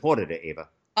wouldn't have supported it, Ava.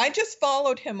 I just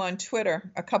followed him on Twitter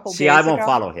a couple See, days ago. I won't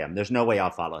follow him. There's no way I'll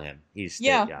follow him.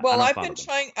 Well, I've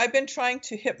I've been trying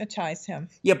to hypnotise him.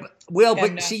 Yeah,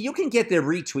 but see, you can get their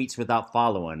retweets without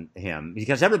following him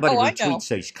because everybody retweets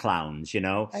those clowns, I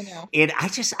know. And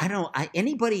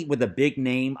anybody with a big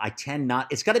name, I tend not.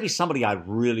 It's got to be somebody I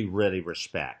really, really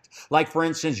respect. Like, for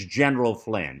instance, General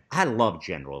Flynn. I love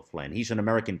General Flynn. He's an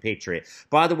American patriot.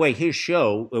 By the way, his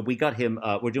show, we got him.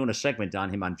 We're doing a segment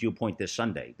on him on Viewpoint this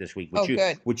week.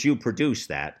 Which you produced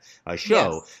that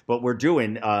show, Yes. but we're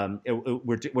doing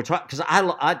we're talking because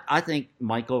I think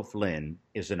Michael Flynn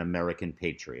is an American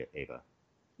patriot, Ava.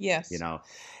 Yes.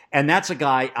 And that's a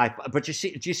guy but do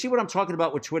you see what I'm talking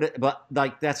about with Twitter? But I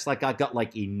got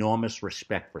like enormous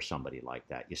respect for somebody like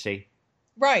that. You see?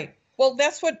 Right. Well,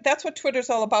 that's what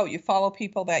Twitter's all about. You follow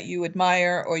people that you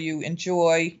admire or you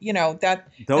enjoy.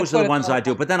 Those are the ones I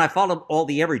do. But then I follow all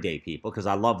the everyday people because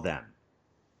I love them.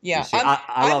 Yeah, see,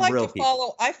 I love like real to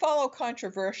people. I follow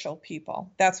controversial people.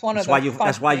 That's one That's of the.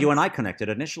 That's why you and I connected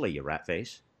initially. You rat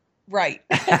face. Right.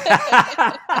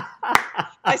 I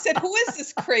said, "Who is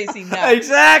this crazy nut?"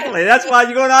 Exactly. That's why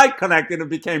you and I connected and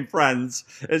became friends.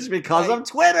 It's because of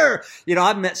Twitter.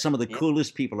 I've met some of the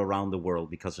coolest people around the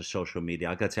world because of social media.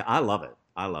 I got to say, I love it.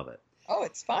 I love it. Oh,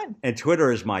 it's fun. And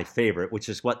Twitter is my favorite, which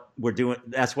is what we're doing.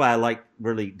 That's why I like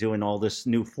really doing all this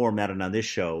new formatting on this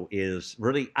show. Is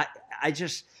really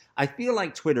I feel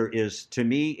like Twitter is, to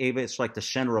me, Ava, it's like the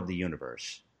center of the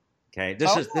universe. Okay,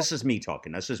 this is me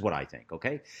talking. This is what I think.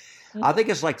 Okay, I think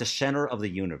it's like the center of the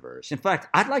universe. In fact,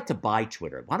 I'd like to buy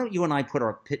Twitter. Why don't you and I put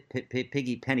our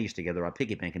piggy pennies together, our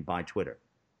piggy bank, and buy Twitter?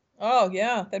 Oh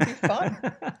yeah, that'd be fun.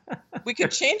 We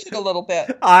could change it a little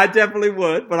bit. I definitely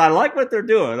would, but I like what they're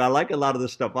doing. I like a lot of the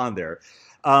stuff on there,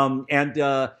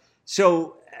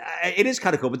 so it is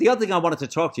kind of cool. But the other thing I wanted to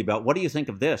talk to you about, what do you think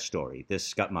of this story?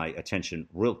 This got my attention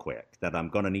real quick that I'm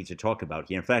going to need to talk about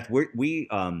here. In fact,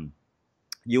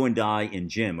 you and I and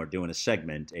Jim are doing a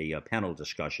segment, a panel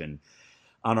discussion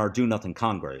on our Do Nothing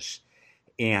Congress,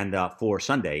 and for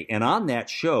Sunday. And on that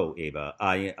show, Ava,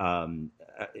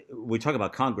 we talk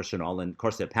about Congress and all, and of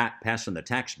course they're passing the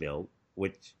tax bill,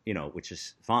 which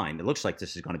is fine. It looks like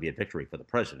this is going to be a victory for the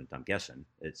president. I'm guessing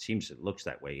it looks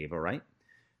that way, Ava, right?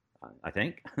 I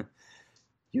think.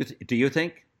 Do you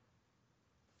think?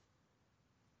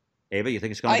 Ava, you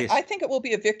think it's going to be? I think it will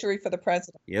be a victory for the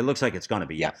president. Yeah, it looks like it's going to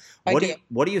be. Yeah.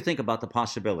 What do you think about the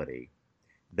possibility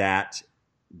that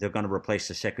they're going to replace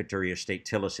the Secretary of State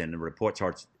Tillerson? The reports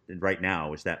are right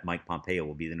now is that Mike Pompeo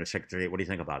will be the new Secretary. What do you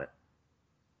think about it?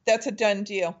 That's a done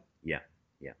deal. Yeah,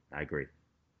 I agree.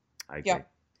 Yeah.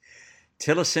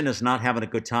 Tillerson is not having a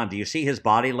good time. Do you see his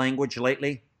body language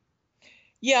lately?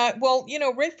 Yeah, well,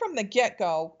 right from the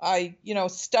get-go, I,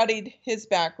 studied his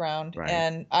background, Right.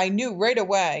 and I knew right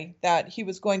away that he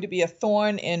was going to be a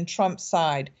thorn in Trump's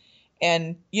side.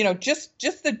 And,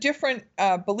 just the different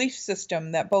belief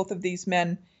system that both of these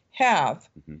men have.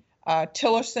 Mm-hmm.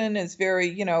 Tillerson is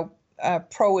very,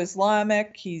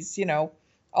 pro-Islamic. He's,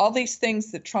 all these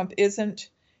things that Trump isn't.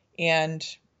 And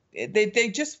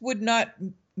they just would not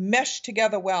mesh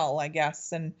together well, I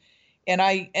guess. And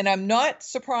I'm not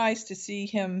surprised to see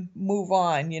him move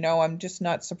on. I'm just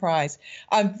not surprised.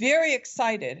 I'm very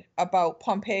excited about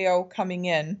Pompeo coming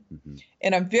in, Mm-hmm.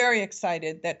 and I'm very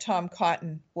excited that Tom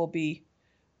Cotton will be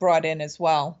brought in as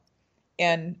well.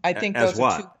 And I think As those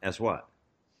what? are two. As what?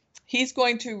 He's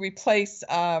going to replace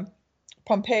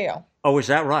Pompeo. Oh, is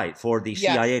that right? For the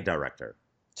Yes. CIA director?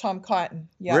 Tom Cotton.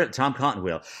 Yeah. Tom Cotton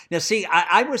will. Now, see,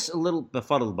 I was a little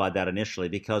befuddled by that initially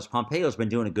because Pompeo's been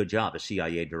doing a good job as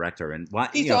CIA director, and why?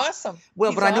 He's awesome.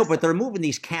 Well, He's but I know, awesome. but they're moving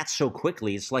these cats so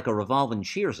quickly. It's like a revolving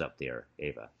Cheers up there,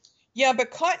 Ava. Yeah, but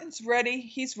Cotton's ready.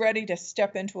 He's ready to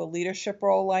step into a leadership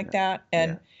role like that,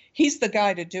 and Yeah. he's the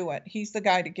guy to do it. He's the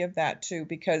guy to give that to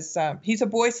because he's a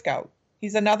Boy Scout.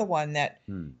 He's another one that,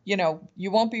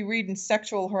 you won't be reading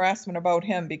sexual harassment about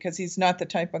him because he's not the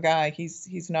type of guy.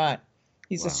 He's not.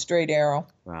 He's Wow. a straight arrow.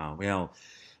 Wow. Well,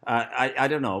 I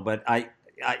don't know, but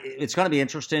it's going to be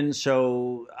interesting.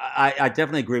 So I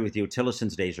definitely agree with you.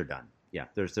 Tillerson's days are done. Yeah,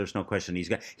 there's no question.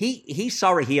 He's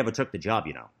sorry he ever took the job.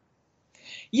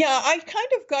 Yeah, I kind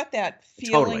of got that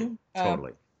feeling.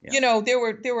 Totally. Yeah.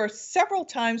 There were several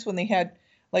times when they had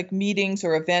like meetings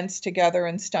or events together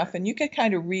and stuff, and you could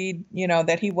kind of read,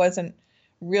 that he wasn't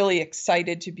really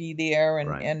excited to be there,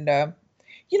 and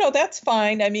that's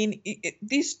fine. I mean,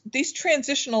 these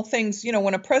transitional things,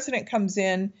 when a president comes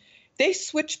in, they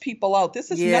switch people out.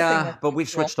 This is nothing. But we've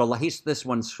switched a lot. This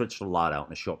one switched a lot out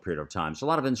in a short period of time. So a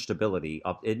lot of instability.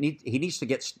 He needs to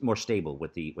get more stable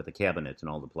with the cabinet and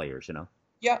all the players.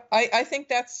 Yeah, I think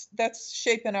that's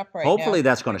shaping up right now. Hopefully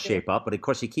that's going to shape up, but of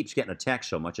course he keeps getting attacked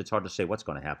so much, it's hard to say what's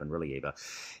going to happen, really, Ava.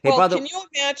 Hey, well, can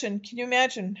you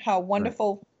imagine how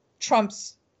wonderful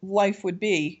Trump's life would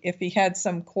be if he had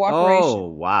some cooperation? Oh,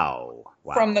 wow.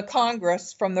 From the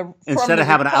Congress, instead of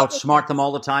having to outsmart them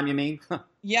all the time, you mean?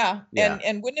 Yeah.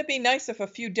 And wouldn't it be nice if a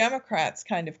few Democrats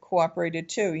kind of cooperated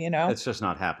too? It's just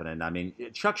not happening. I mean,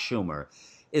 Chuck Schumer,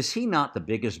 is he not the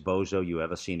biggest bozo you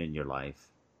ever seen in your life?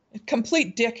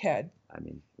 Complete dickhead. I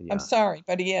mean, yeah. I'm sorry,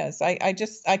 but he is.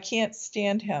 I can't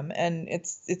stand him, and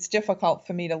it's difficult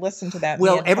for me to listen to that.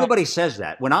 Well, everybody says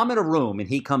that. When I'm in a room and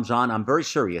he comes on, I'm very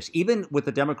serious. Even with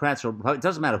the Democrats, or it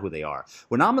doesn't matter who they are.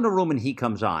 When I'm in a room and he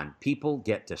comes on, people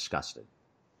get disgusted.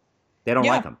 They don't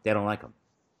like him. They don't like him.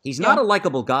 He's not a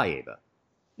likable guy, Ava.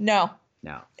 No.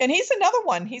 And he's another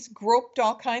one. He's groped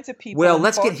all kinds of people. Well,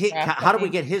 let's get his. How do we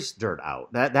get his dirt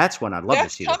out? That's when I'd love to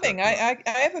see. That's coming. I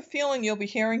have a feeling you'll be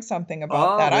hearing something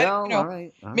about that. Well, all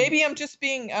right. Maybe I'm just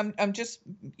being. I'm just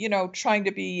trying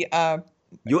to be.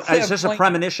 Is this a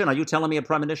premonition? Are you telling me a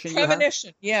premonition?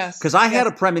 Premonition, yes. Because I had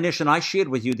a premonition I shared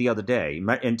with you the other day,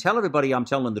 and tell everybody I'm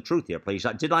telling the truth here, please.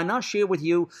 Did I not share with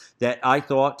you that I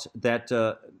thought that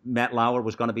Matt Lauer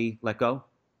was going to be let go?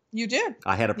 You did.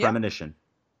 I had a premonition.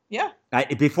 Yeah.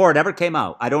 Before it ever came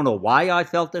out. I don't know why I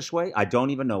felt this way. I don't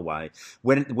even know why.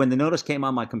 When the notice came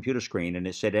on my computer screen and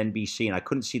it said NBC and I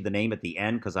couldn't see the name at the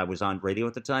end because I was on radio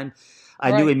at the time,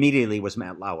 I knew immediately it was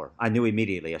Matt Lauer. I knew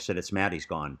immediately. I said, it's Matt. He's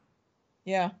gone.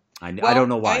 Yeah. I don't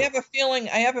know why. I have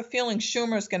a feeling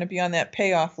Schumer's going to be on that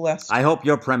payoff list. I hope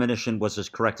your premonition was as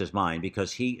correct as mine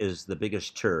because he is the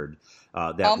biggest turd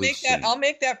that we've seen. I'll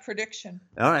make that prediction.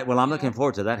 All right. Well, I'm looking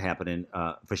forward to that happening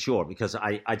for sure because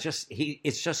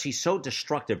he's so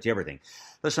destructive to everything.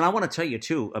 Listen, I want to tell you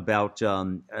too about.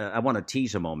 I want to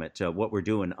tease a moment what we're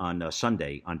doing on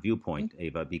Sunday on Viewpoint,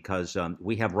 Ava, because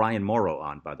we have Ryan Morrow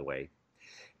on, by the way.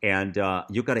 And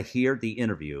you've got to hear the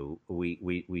interview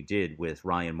we did with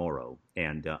Ryan Morrow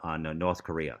and on North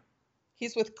Korea.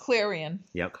 He's with Clarion.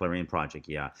 Yeah, Clarion Project,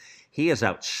 yeah. He is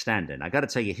outstanding. I got to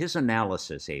tell you, his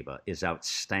analysis, Ava, is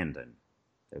outstanding,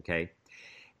 okay?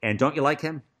 And don't you like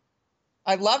him?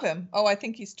 I love him. Oh, I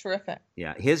think he's terrific.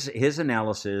 Yeah, his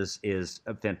analysis is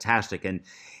fantastic. And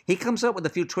he comes up with a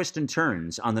few twists and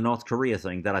turns on the North Korea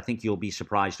thing that I think you'll be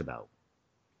surprised about.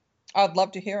 I'd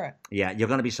love to hear it. Yeah, you're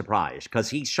going to be surprised because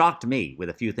he shocked me with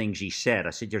a few things he said. I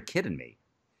said, you're kidding me.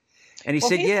 And he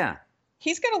said, yeah.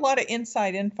 He's got a lot of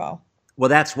inside info. Well,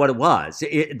 that's what it was.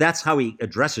 That's how he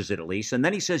addresses it, at least. And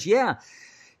then he says, yeah.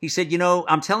 He said,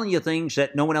 I'm telling you things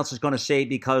that no one else is going to say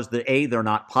because they're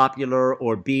not popular,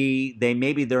 or B,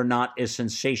 maybe they're not as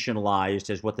sensationalized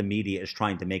as what the media is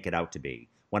trying to make it out to be.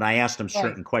 When I asked him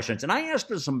certain questions, and I asked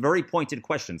him some very pointed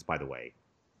questions, by the way.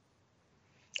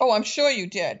 Oh, I'm sure you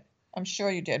did.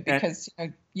 Because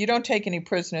you don't take any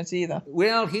prisoners either.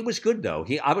 Well, he was good though.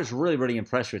 I was really, really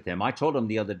impressed with him. I told him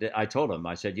the other day. I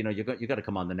said, you got to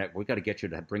come on the network. We got to get you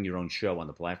to bring your own show on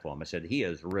the platform. I said he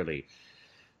is really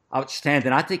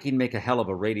outstanding. I think he'd make a hell of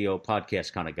a radio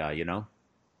podcast kind of guy.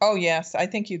 Oh yes, I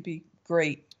think you'd be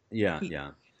great. Yeah.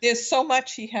 There's so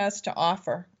much he has to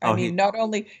offer. I mean, not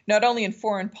only in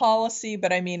foreign policy,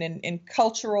 but I mean in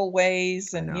cultural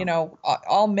ways and,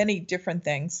 all many different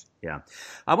things. Yeah.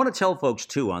 I want to tell folks,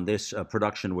 too, on this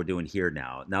production we're doing here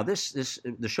now. Now,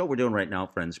 the show we're doing right now,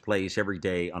 friends, plays every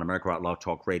day on America Out Loud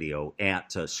Talk Radio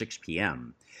at 6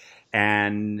 p.m.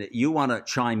 And you want to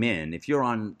chime in. If you're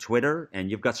on Twitter and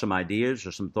you've got some ideas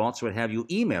or some thoughts, what have you,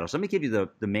 email us. Let me give you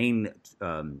the main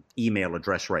email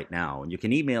address right now. And you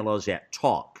can email us at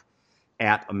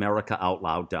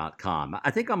talk@americaoutloud.com.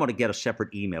 I think I'm going to get a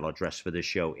separate email address for this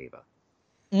show, Ava.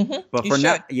 Mm-hmm. But for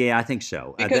now, yeah, I think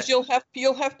so. Because you'll have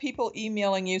people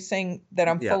emailing you saying that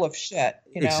I'm full of shit.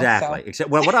 Exactly. So.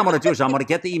 Well, what I'm going to do is I'm going to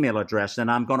get the email address, and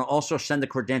I'm going to also send the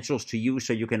credentials to you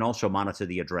so you can also monitor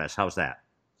the address. How's that?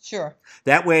 Sure.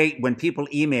 That way, when people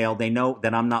email, they know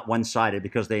that I'm not one-sided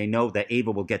because they know that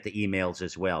Ava will get the emails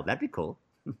as well. That'd be cool.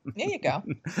 There you go.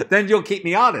 Then you'll keep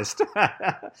me honest.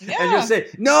 And you'll Yeah. say,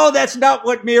 no, that's not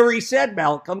what Mary said,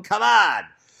 Malcolm. Come on.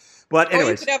 But Or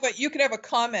anyways, you could have a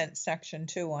comment section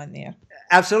too on there.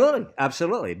 absolutely,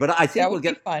 absolutely. But I think That we'll would be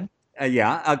get, fun.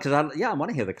 because I want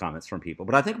to hear the comments from people.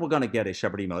 But I think we're going to get a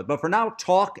separate email. But for now,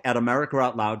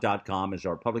 talk@americaoutloud.com is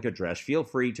our public address. Feel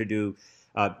free to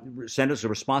send us a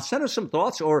response, send us some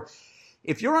thoughts, or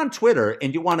if you're on Twitter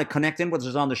and you want to connect in with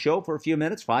us on the show for a few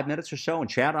minutes, 5 minutes or so, and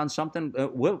chat on something,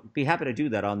 we'll be happy to do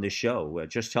that on this show.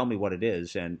 Just tell me what it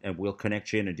is, and we'll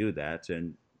connect you in and do that.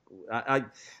 And I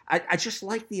just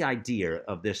like the idea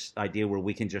of this idea where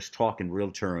we can just talk in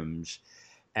real terms,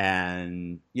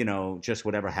 and just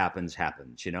whatever happens,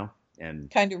 and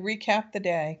Kind of recap the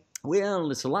day. well,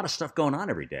 it's a lot of stuff going on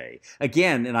every day.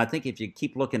 Again, and I think if you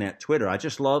keep looking at Twitter, I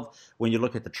just love when you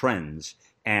look at the trends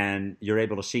and you're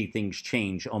able to see things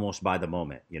change almost by the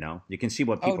moment. You can see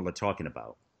what people are talking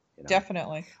about.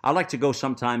 Definitely. I like to go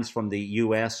sometimes from the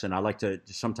U.S. and I like to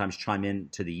sometimes chime in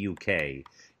to the U.K.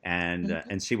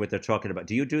 and see what they're talking about.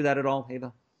 Do you do that at all,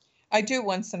 Ava? I do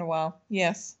once in a while.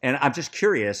 Yes. And I'm just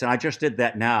curious, and I just did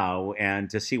that now, and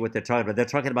to see what they're talking about. They're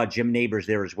talking about Jim Nabors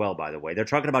there as well, by the way. They're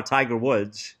talking about Tiger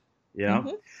Woods,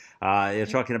 They're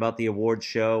talking about the awards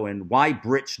show and why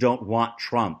Brits don't want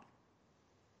Trump.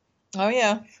 Oh,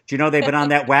 yeah. Do you know they've been on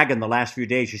that wagon the last few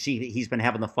days? You see he's been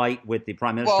having the fight with the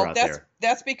prime minister out there.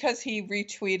 That's because he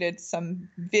retweeted some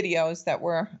videos that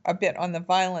were a bit on the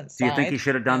violent side. Do you think he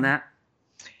should have done that?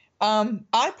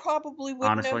 I probably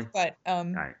wouldn't Honestly? have, but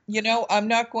Right. I'm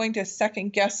not going to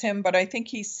second guess him, but I think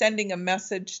he's sending a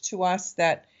message to us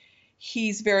that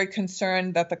he's very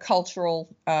concerned that the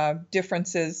cultural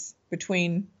differences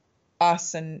between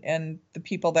us and the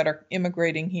people that are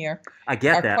immigrating here. I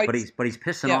get that, but he's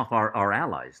pissing off our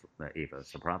allies, Eva.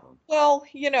 That's the problem. Well,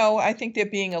 I think they're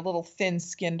being a little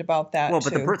thin-skinned about that. Well,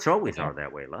 but too, the Brits always are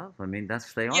that way, love. I mean,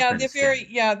 they are. Yeah, they're very.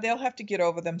 Yeah, they'll have to get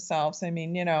over themselves. I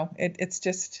mean, it's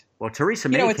just. Well, Theresa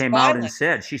May came out and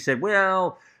said,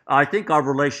 well, I think our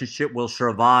relationship will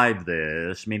survive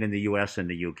this, meaning the U.S. and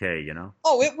the U.K.,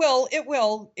 Oh, it will. It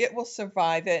will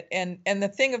survive it. And the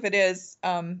thing of it is,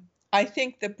 I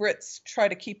think the Brits try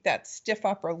to keep that stiff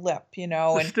upper lip,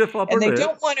 stiff upper lip.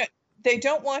 They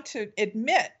don't want to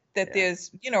admit that there's,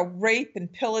 rape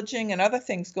and pillaging and other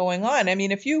things going on. I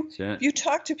mean, if you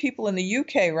talk to people in the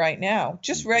UK right now,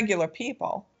 just regular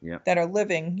people that are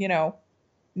living,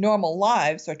 normal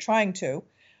lives or trying to,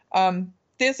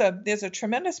 there's a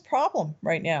tremendous problem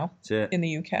right now in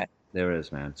the UK. There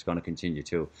is, man. It's going to continue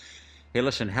too. Hey,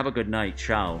 listen, have a good night.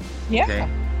 Ciao. Yeah. Okay?